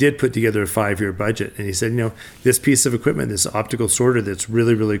he did put together a 5-year budget, and he said, this piece of equipment, this optical sorter that's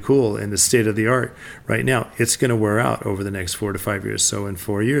really, really cool and the state of the art right now, it's going to wear out over the next 4 to 5 years. So in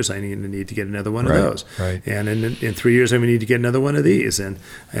 4 years, I need to get another one of those. Right. And in 3 years, I'm going to need to get another one of these, and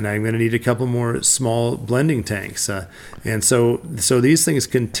I'm going to need a couple more small blending tanks. And so these things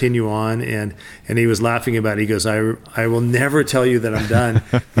continue on. And he was laughing about it. He goes, I will never tell you that I'm done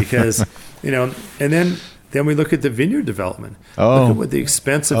because, and then we look at the vineyard development. Look at what the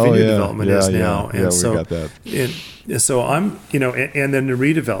expense of vineyard development is now. And we got that. So I'm, and then the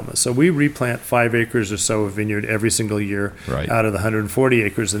redevelopment. So we replant 5 acres or so of vineyard every single year out of the 140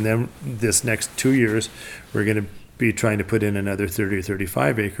 acres. And then this next 2 years, we're going to be trying to put in another 30 or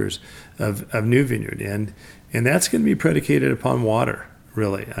 35 acres of new vineyard. And that's going to be predicated upon water,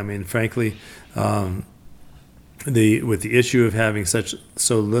 really. I mean, frankly, with the issue of having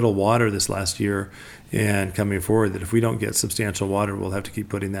so little water this last year and coming forward, that if we don't get substantial water, we'll have to keep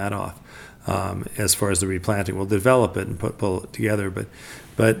putting that off. As far as the replanting, we'll develop it and pull it together.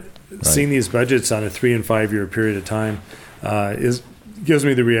 But seeing these budgets on a 3 and 5 year period of time gives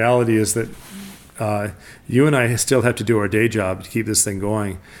me the reality is that you and I still have to do our day job to keep this thing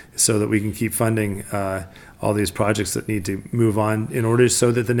going, so that we can keep funding all these projects that need to move on in order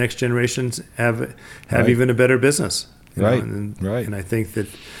so that the next generations have even a better business. And I think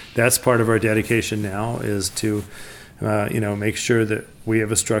that's part of our dedication now is to make sure that we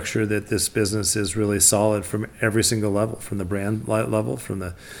have a structure that this business is really solid from every single level, from the brand level, from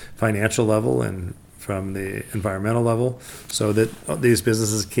the financial level, and from the environmental level, so that these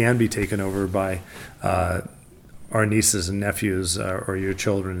businesses can be taken over by our nieces and nephews or your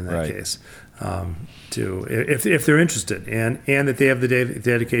children in that case, if they're interested and that they have the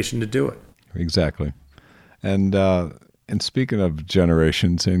dedication to do it. Exactly. And speaking of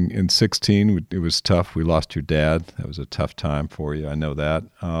generations, in 16, it was tough. We lost your dad. That was a tough time for you. I know that.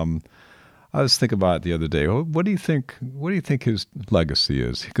 I was thinking about it the other day. What do you think his legacy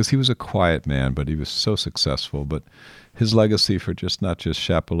is? Because he was a quiet man, but he was so successful. But his legacy for not just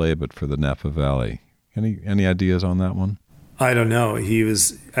Chapelet, but for the Napa Valley. Any ideas on that one? I don't know.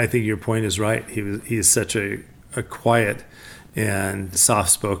 I think your point is right. He is such a quiet and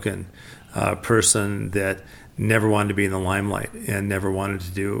soft-spoken person that never wanted to be in the limelight and never wanted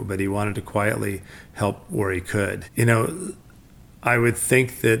to do, but he wanted to quietly help where he could. I would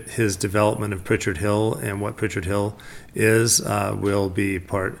think that his development of Pritchard Hill and what Pritchard Hill is will be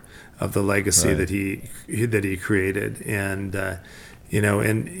part of the legacy that he created, and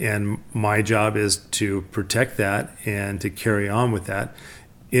and my job is to protect that and to carry on with that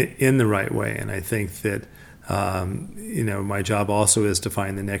in the right way. And I think that my job also is to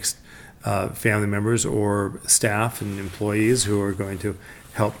find the next family members or staff and employees who are going to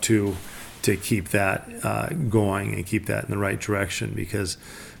help to keep that going and keep that in the right direction, because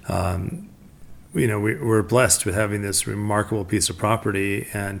we're blessed with having this remarkable piece of property,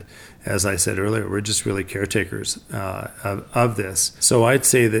 and as I said earlier, we're just really caretakers of this. So I'd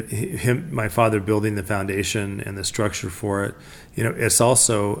say that my father building the foundation and the structure for it, it's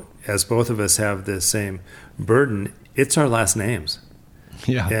also, as both of us have the same burden, it's our last names.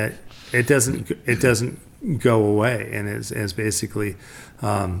 Yeah. It doesn't go away, and it's basically,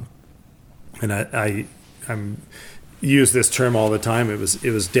 and I'm use this term all the time. It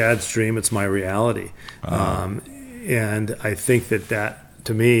was Dad's dream. It's my reality, and I think that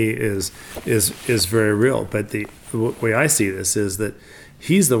to me is very real. But the way I see this is that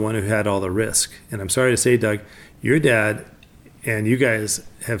he's the one who had all the risk. And I'm sorry to say, Doug, your dad and you guys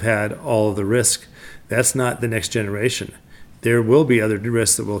have had all of the risk. That's not the next generation. There will be other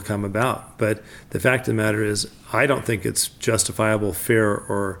risks that will come about. But the fact of the matter is, I don't think it's justifiable, fair,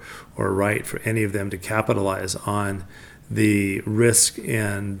 or right for any of them to capitalize on the risk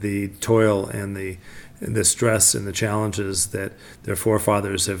and the toil and the stress and the challenges that their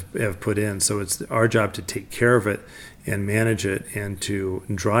forefathers have put in. So it's our job to take care of it and manage it and to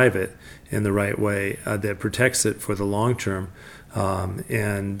drive it in the right way that protects it for the long term.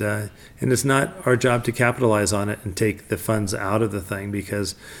 And it's not our job to capitalize on it and take the funds out of the thing,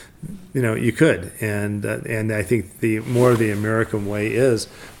 because you could, and I think the more the American way is,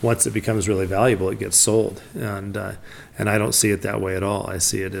 once it becomes really valuable, it gets sold, and I don't see it that way at all. I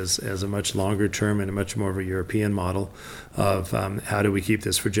see it as a much longer term and a much more of a European model of how do we keep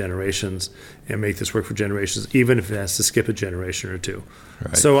this for generations and make this work for generations, even if it has to skip a generation or two.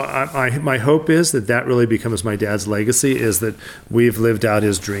 Right. So my hope is that really becomes my dad's legacy, is that we've lived out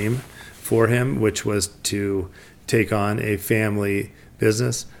his dream for him, which was to take on a family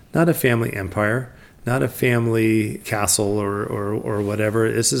business, not a family empire, not a family castle or whatever.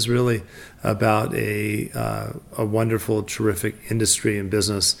 This is really about a wonderful, terrific industry and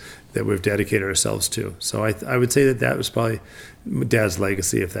business that we've dedicated ourselves to. So I would say that was probably Dad's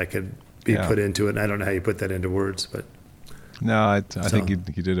legacy, if that could be put into it. And I don't know how you put that into words, but. No, I think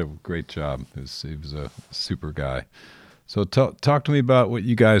he did a great job. He was a super guy. So talk to me about what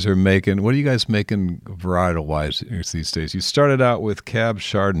you guys are making. What are you guys making varietal-wise these days? You started out with Cab,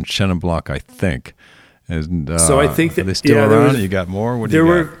 Chard, and Chenin Blanc, I think. And, so I think that, are they still around? You got more? What do you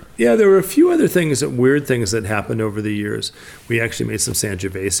got? There were a few other weird things that happened over the years. We actually made some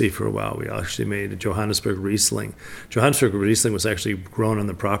Sangiovese for a while. We actually made a Johannesburg Riesling. Johannesburg Riesling was actually grown on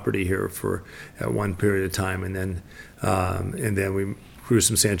the property here at one period of time, and then we grew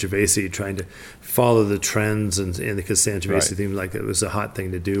some Sangiovese, trying to follow the trends, and because Sangiovese seemed like it was a hot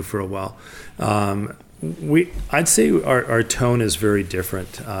thing to do for a while. I'd say our tone is very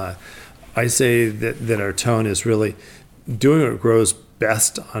different. I say that our tone is really doing what grows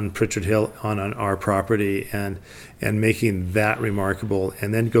best on Pritchard Hill on our property and making that remarkable,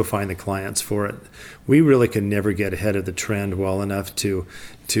 and then go find the clients for it. We really can never get ahead of the trend well enough to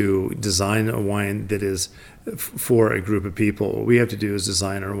design a wine that is for a group of people. What we have to do is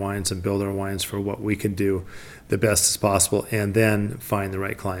design our wines and build our wines for what we can do the best as possible, and then find the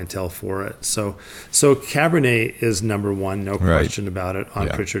right clientele for it. So Cabernet is number one, no question about it, on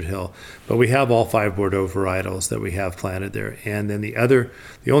Pritchard Hill. But we have all 5 Bordeaux varietals that we have planted there. And then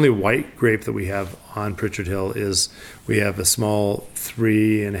the only white grape that we have on Pritchard Hill is we have a small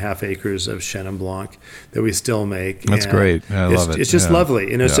 3.5 acres of Chenin Blanc that we still make. That's great. I love it. It's just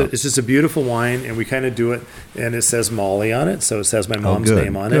lovely. It's just a beautiful wine, and we kind of do it, and it says Molly on it, so it says my mom's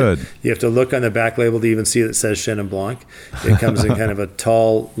name on it. You have to look on the back label to even see that it says Chenin Blanc. It comes in kind of a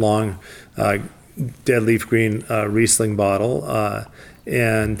tall, long, dead leaf green Riesling bottle,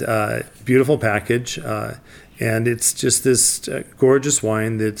 and beautiful package, and it's just this gorgeous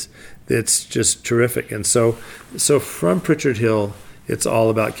wine that's just terrific. And so from Pritchard Hill, it's all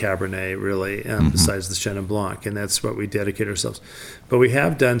about Cabernet, really, besides the Chenin Blanc, and that's what we dedicate ourselves. But we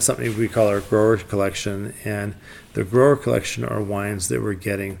have done something we call our Grower Collection, and the Grower Collection are wines that we're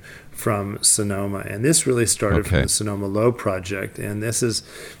getting from Sonoma, and this really started from the Sonoma Low project. And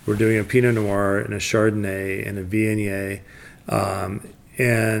we're doing a Pinot Noir and a Chardonnay and a Viognier,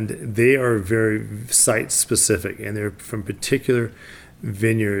 and they are very site specific, and they're from particular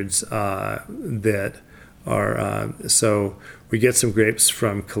vineyards that are so we get some grapes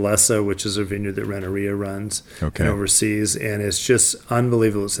from Calessa, which is a vineyard that Renneria runs and oversees, and it's just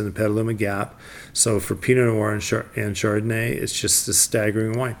unbelievable. It's in the Petaluma Gap. So for Pinot Noir and Chardonnay, it's just a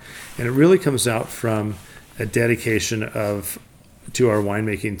staggering wine, and it really comes out from a dedication to our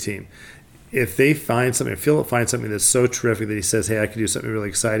winemaking team. if they find something, if Philip finds something that's so terrific that he says, hey, I could do something really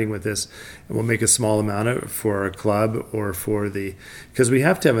exciting with this, and we'll make a small amount of it for a club or for because we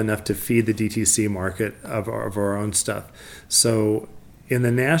have to have enough to feed the DTC market of our own stuff. So in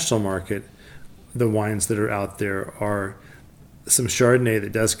the national market, the wines that are out there are some Chardonnay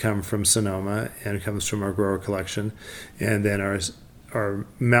that does come from Sonoma and comes from our grower collection, and then our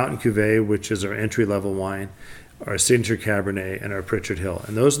Mountain Cuvée, which is our entry-level wine, our Signature Cabernet, and our Pritchard Hill.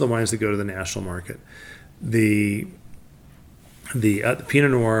 And those are the wines that go to the national market. The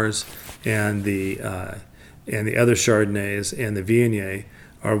Pinot Noirs and the other Chardonnays and the Viognier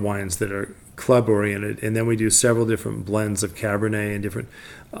are wines that are club-oriented. And then we do several different blends of Cabernet and different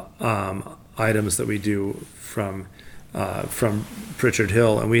items that we do from Pritchard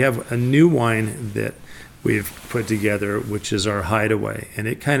Hill. And we have a new wine that we've put together, which is our Hideaway. And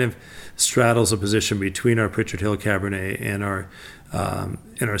it kind of straddles a position between our Pritchard Hill Cabernet and our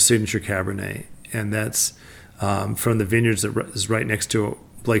Signature Cabernet, and that's from the vineyards that is right next to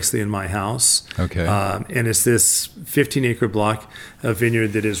Blakesley and my house. Okay. And it's this 15-acre block of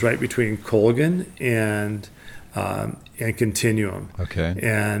vineyard that is right between Colgan and Continuum. Okay.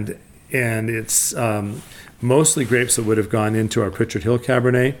 And it's mostly grapes that would have gone into our Pritchard Hill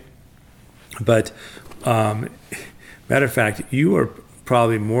Cabernet, but matter of fact, you are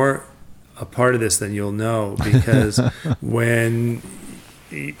probably more a part of this than you'll know, because when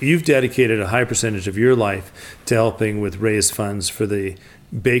you've dedicated a high percentage of your life to helping with raise funds for the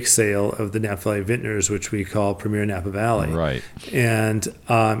bake sale of the Napa Valley Vintners, which we call Premier Napa Valley. Right. And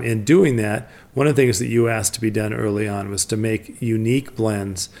in doing that, one of the things that you asked to be done early on was to make unique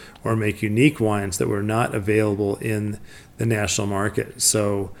blends or make unique wines that were not available in the national market.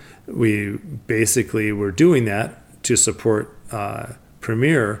 So we basically were doing that to support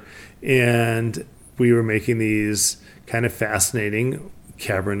Premier, and we were making these kind of fascinating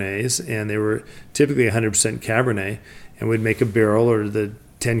Cabernets, and they were typically 100% Cabernet, and we'd make a barrel or the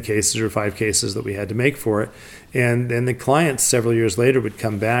 10 cases or 5 cases that we had to make for it. And then the clients several years later would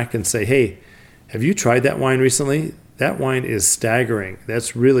come back and say, hey, have you tried that wine recently? That wine is staggering.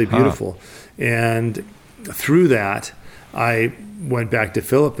 That's really beautiful. And through that, I went back to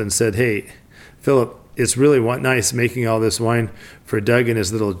Philip and said, hey, Philip, it's really nice making all this wine for Doug and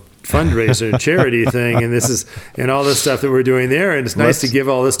his little fundraiser charity thing, and all this stuff that we're doing there, and it's nice to give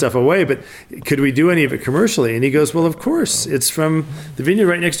all this stuff away, but could we do any of it commercially? And he goes, well, of course, it's from the vineyard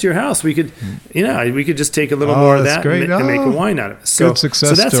right next to your house. We could just take a little more of that and make a wine out of it. So good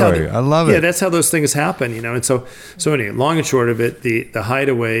success story. I love it. Yeah, that's how those things happen, and so anyway, long and short of it, the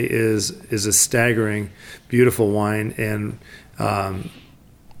Hideaway is a staggering, beautiful wine, and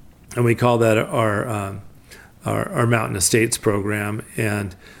we call that our Mountain Estates program,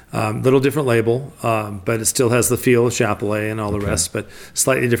 and little different label, but it still has the feel of Chapelet and all the rest, but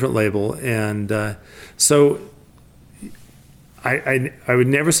slightly different label. And so I would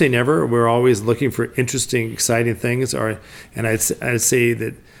never say never. We're always looking for interesting, exciting things. And I'd say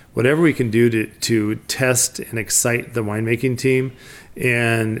that whatever we can do to test and excite the winemaking team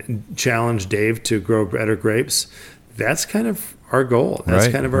and challenge Dave to grow better grapes, that's kind of our goal. That's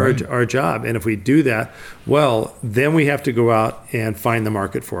kind of our job. And if we do that, well, then we have to go out and find the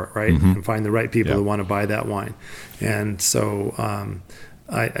market for it, right? And find the right people who want to buy that wine. And so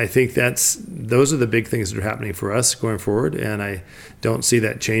I think those are the big things that are happening for us going forward. And I don't see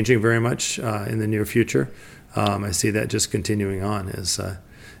that changing very much in the near future. I see that just continuing on as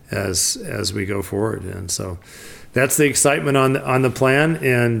we go forward. And so that's the excitement on the plan.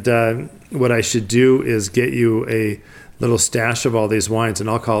 And what I should do is get you a little stash of all these wines, and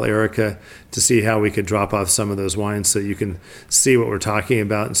I'll call Erica to see how we could drop off some of those wines so you can see what we're talking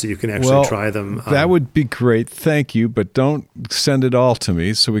about, and so you can actually try them. That would be great. Thank you. But don't send it all to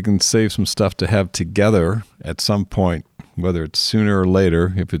me, so we can save some stuff to have together at some point, whether it's sooner or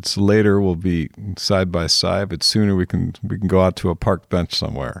later. If it's later, we'll be side by side. If it's sooner, we can go out to a park bench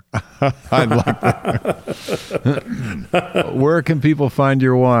somewhere. I'd like that. Where can people find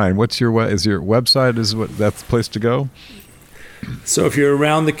your wine? Is your website? That's the place to go? So if you're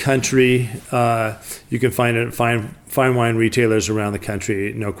around the country, you can find it at fine wine retailers around the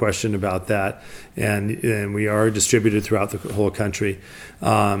country, no question about that. And we are distributed throughout the whole country.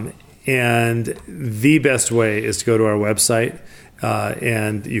 And the best way is to go to our website,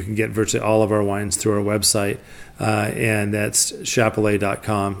 and you can get virtually all of our wines through our website, and that's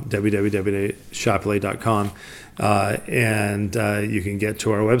chapelet.com, www.chapelet.com. And you can get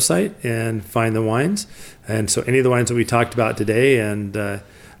to our website and find the wines. And so any of the wines that we talked about today are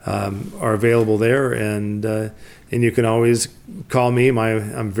available there, and you can always call me.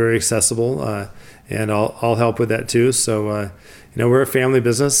 I'm very accessible, and I'll help with that too. So we're a family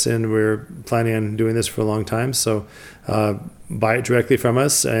business and we're planning on doing this for a long time. So buy it directly from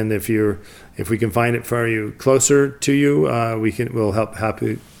us. And if we can find it for you closer to you, we'll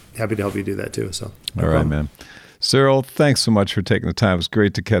happy to help you do that too. So all right, man. Cyril, thanks so much for taking the time. It was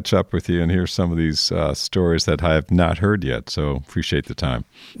great to catch up with you and hear some of these stories that I have not heard yet. So appreciate the time.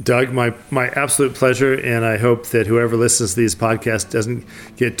 Doug, my absolute pleasure. And I hope that whoever listens to these podcasts doesn't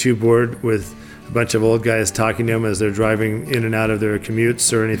get too bored with a bunch of old guys talking to them as they're driving in and out of their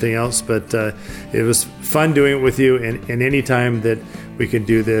commutes or anything else. But it was fun doing it with you. And any time that we can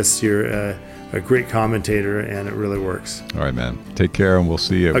do this, you're a great commentator, and it really works. All right, man. Take care, and we'll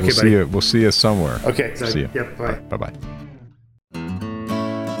see you. Okay, we'll see you somewhere. Okay. See you. Yep. Bye. Bye-bye.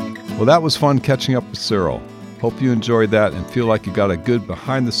 Well, that was fun catching up with Cyril. Hope you enjoyed that and feel like you got a good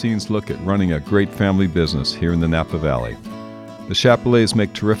behind-the-scenes look at running a great family business here in the Napa Valley. The Chapelets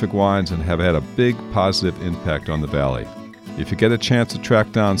make terrific wines and have had a big positive impact on the valley. If you get a chance to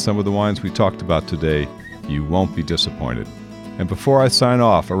track down some of the wines we talked about today, you won't be disappointed. And before I sign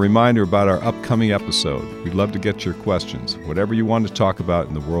off, a reminder about our upcoming episode. We'd love to get your questions, whatever you want to talk about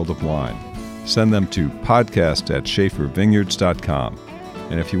in the world of wine. Send them to podcast@SchaeferVineyards.com.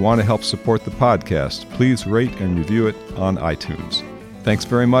 And if you want to help support the podcast, please rate and review it on iTunes. Thanks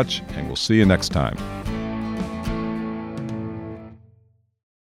very much, and we'll see you next time.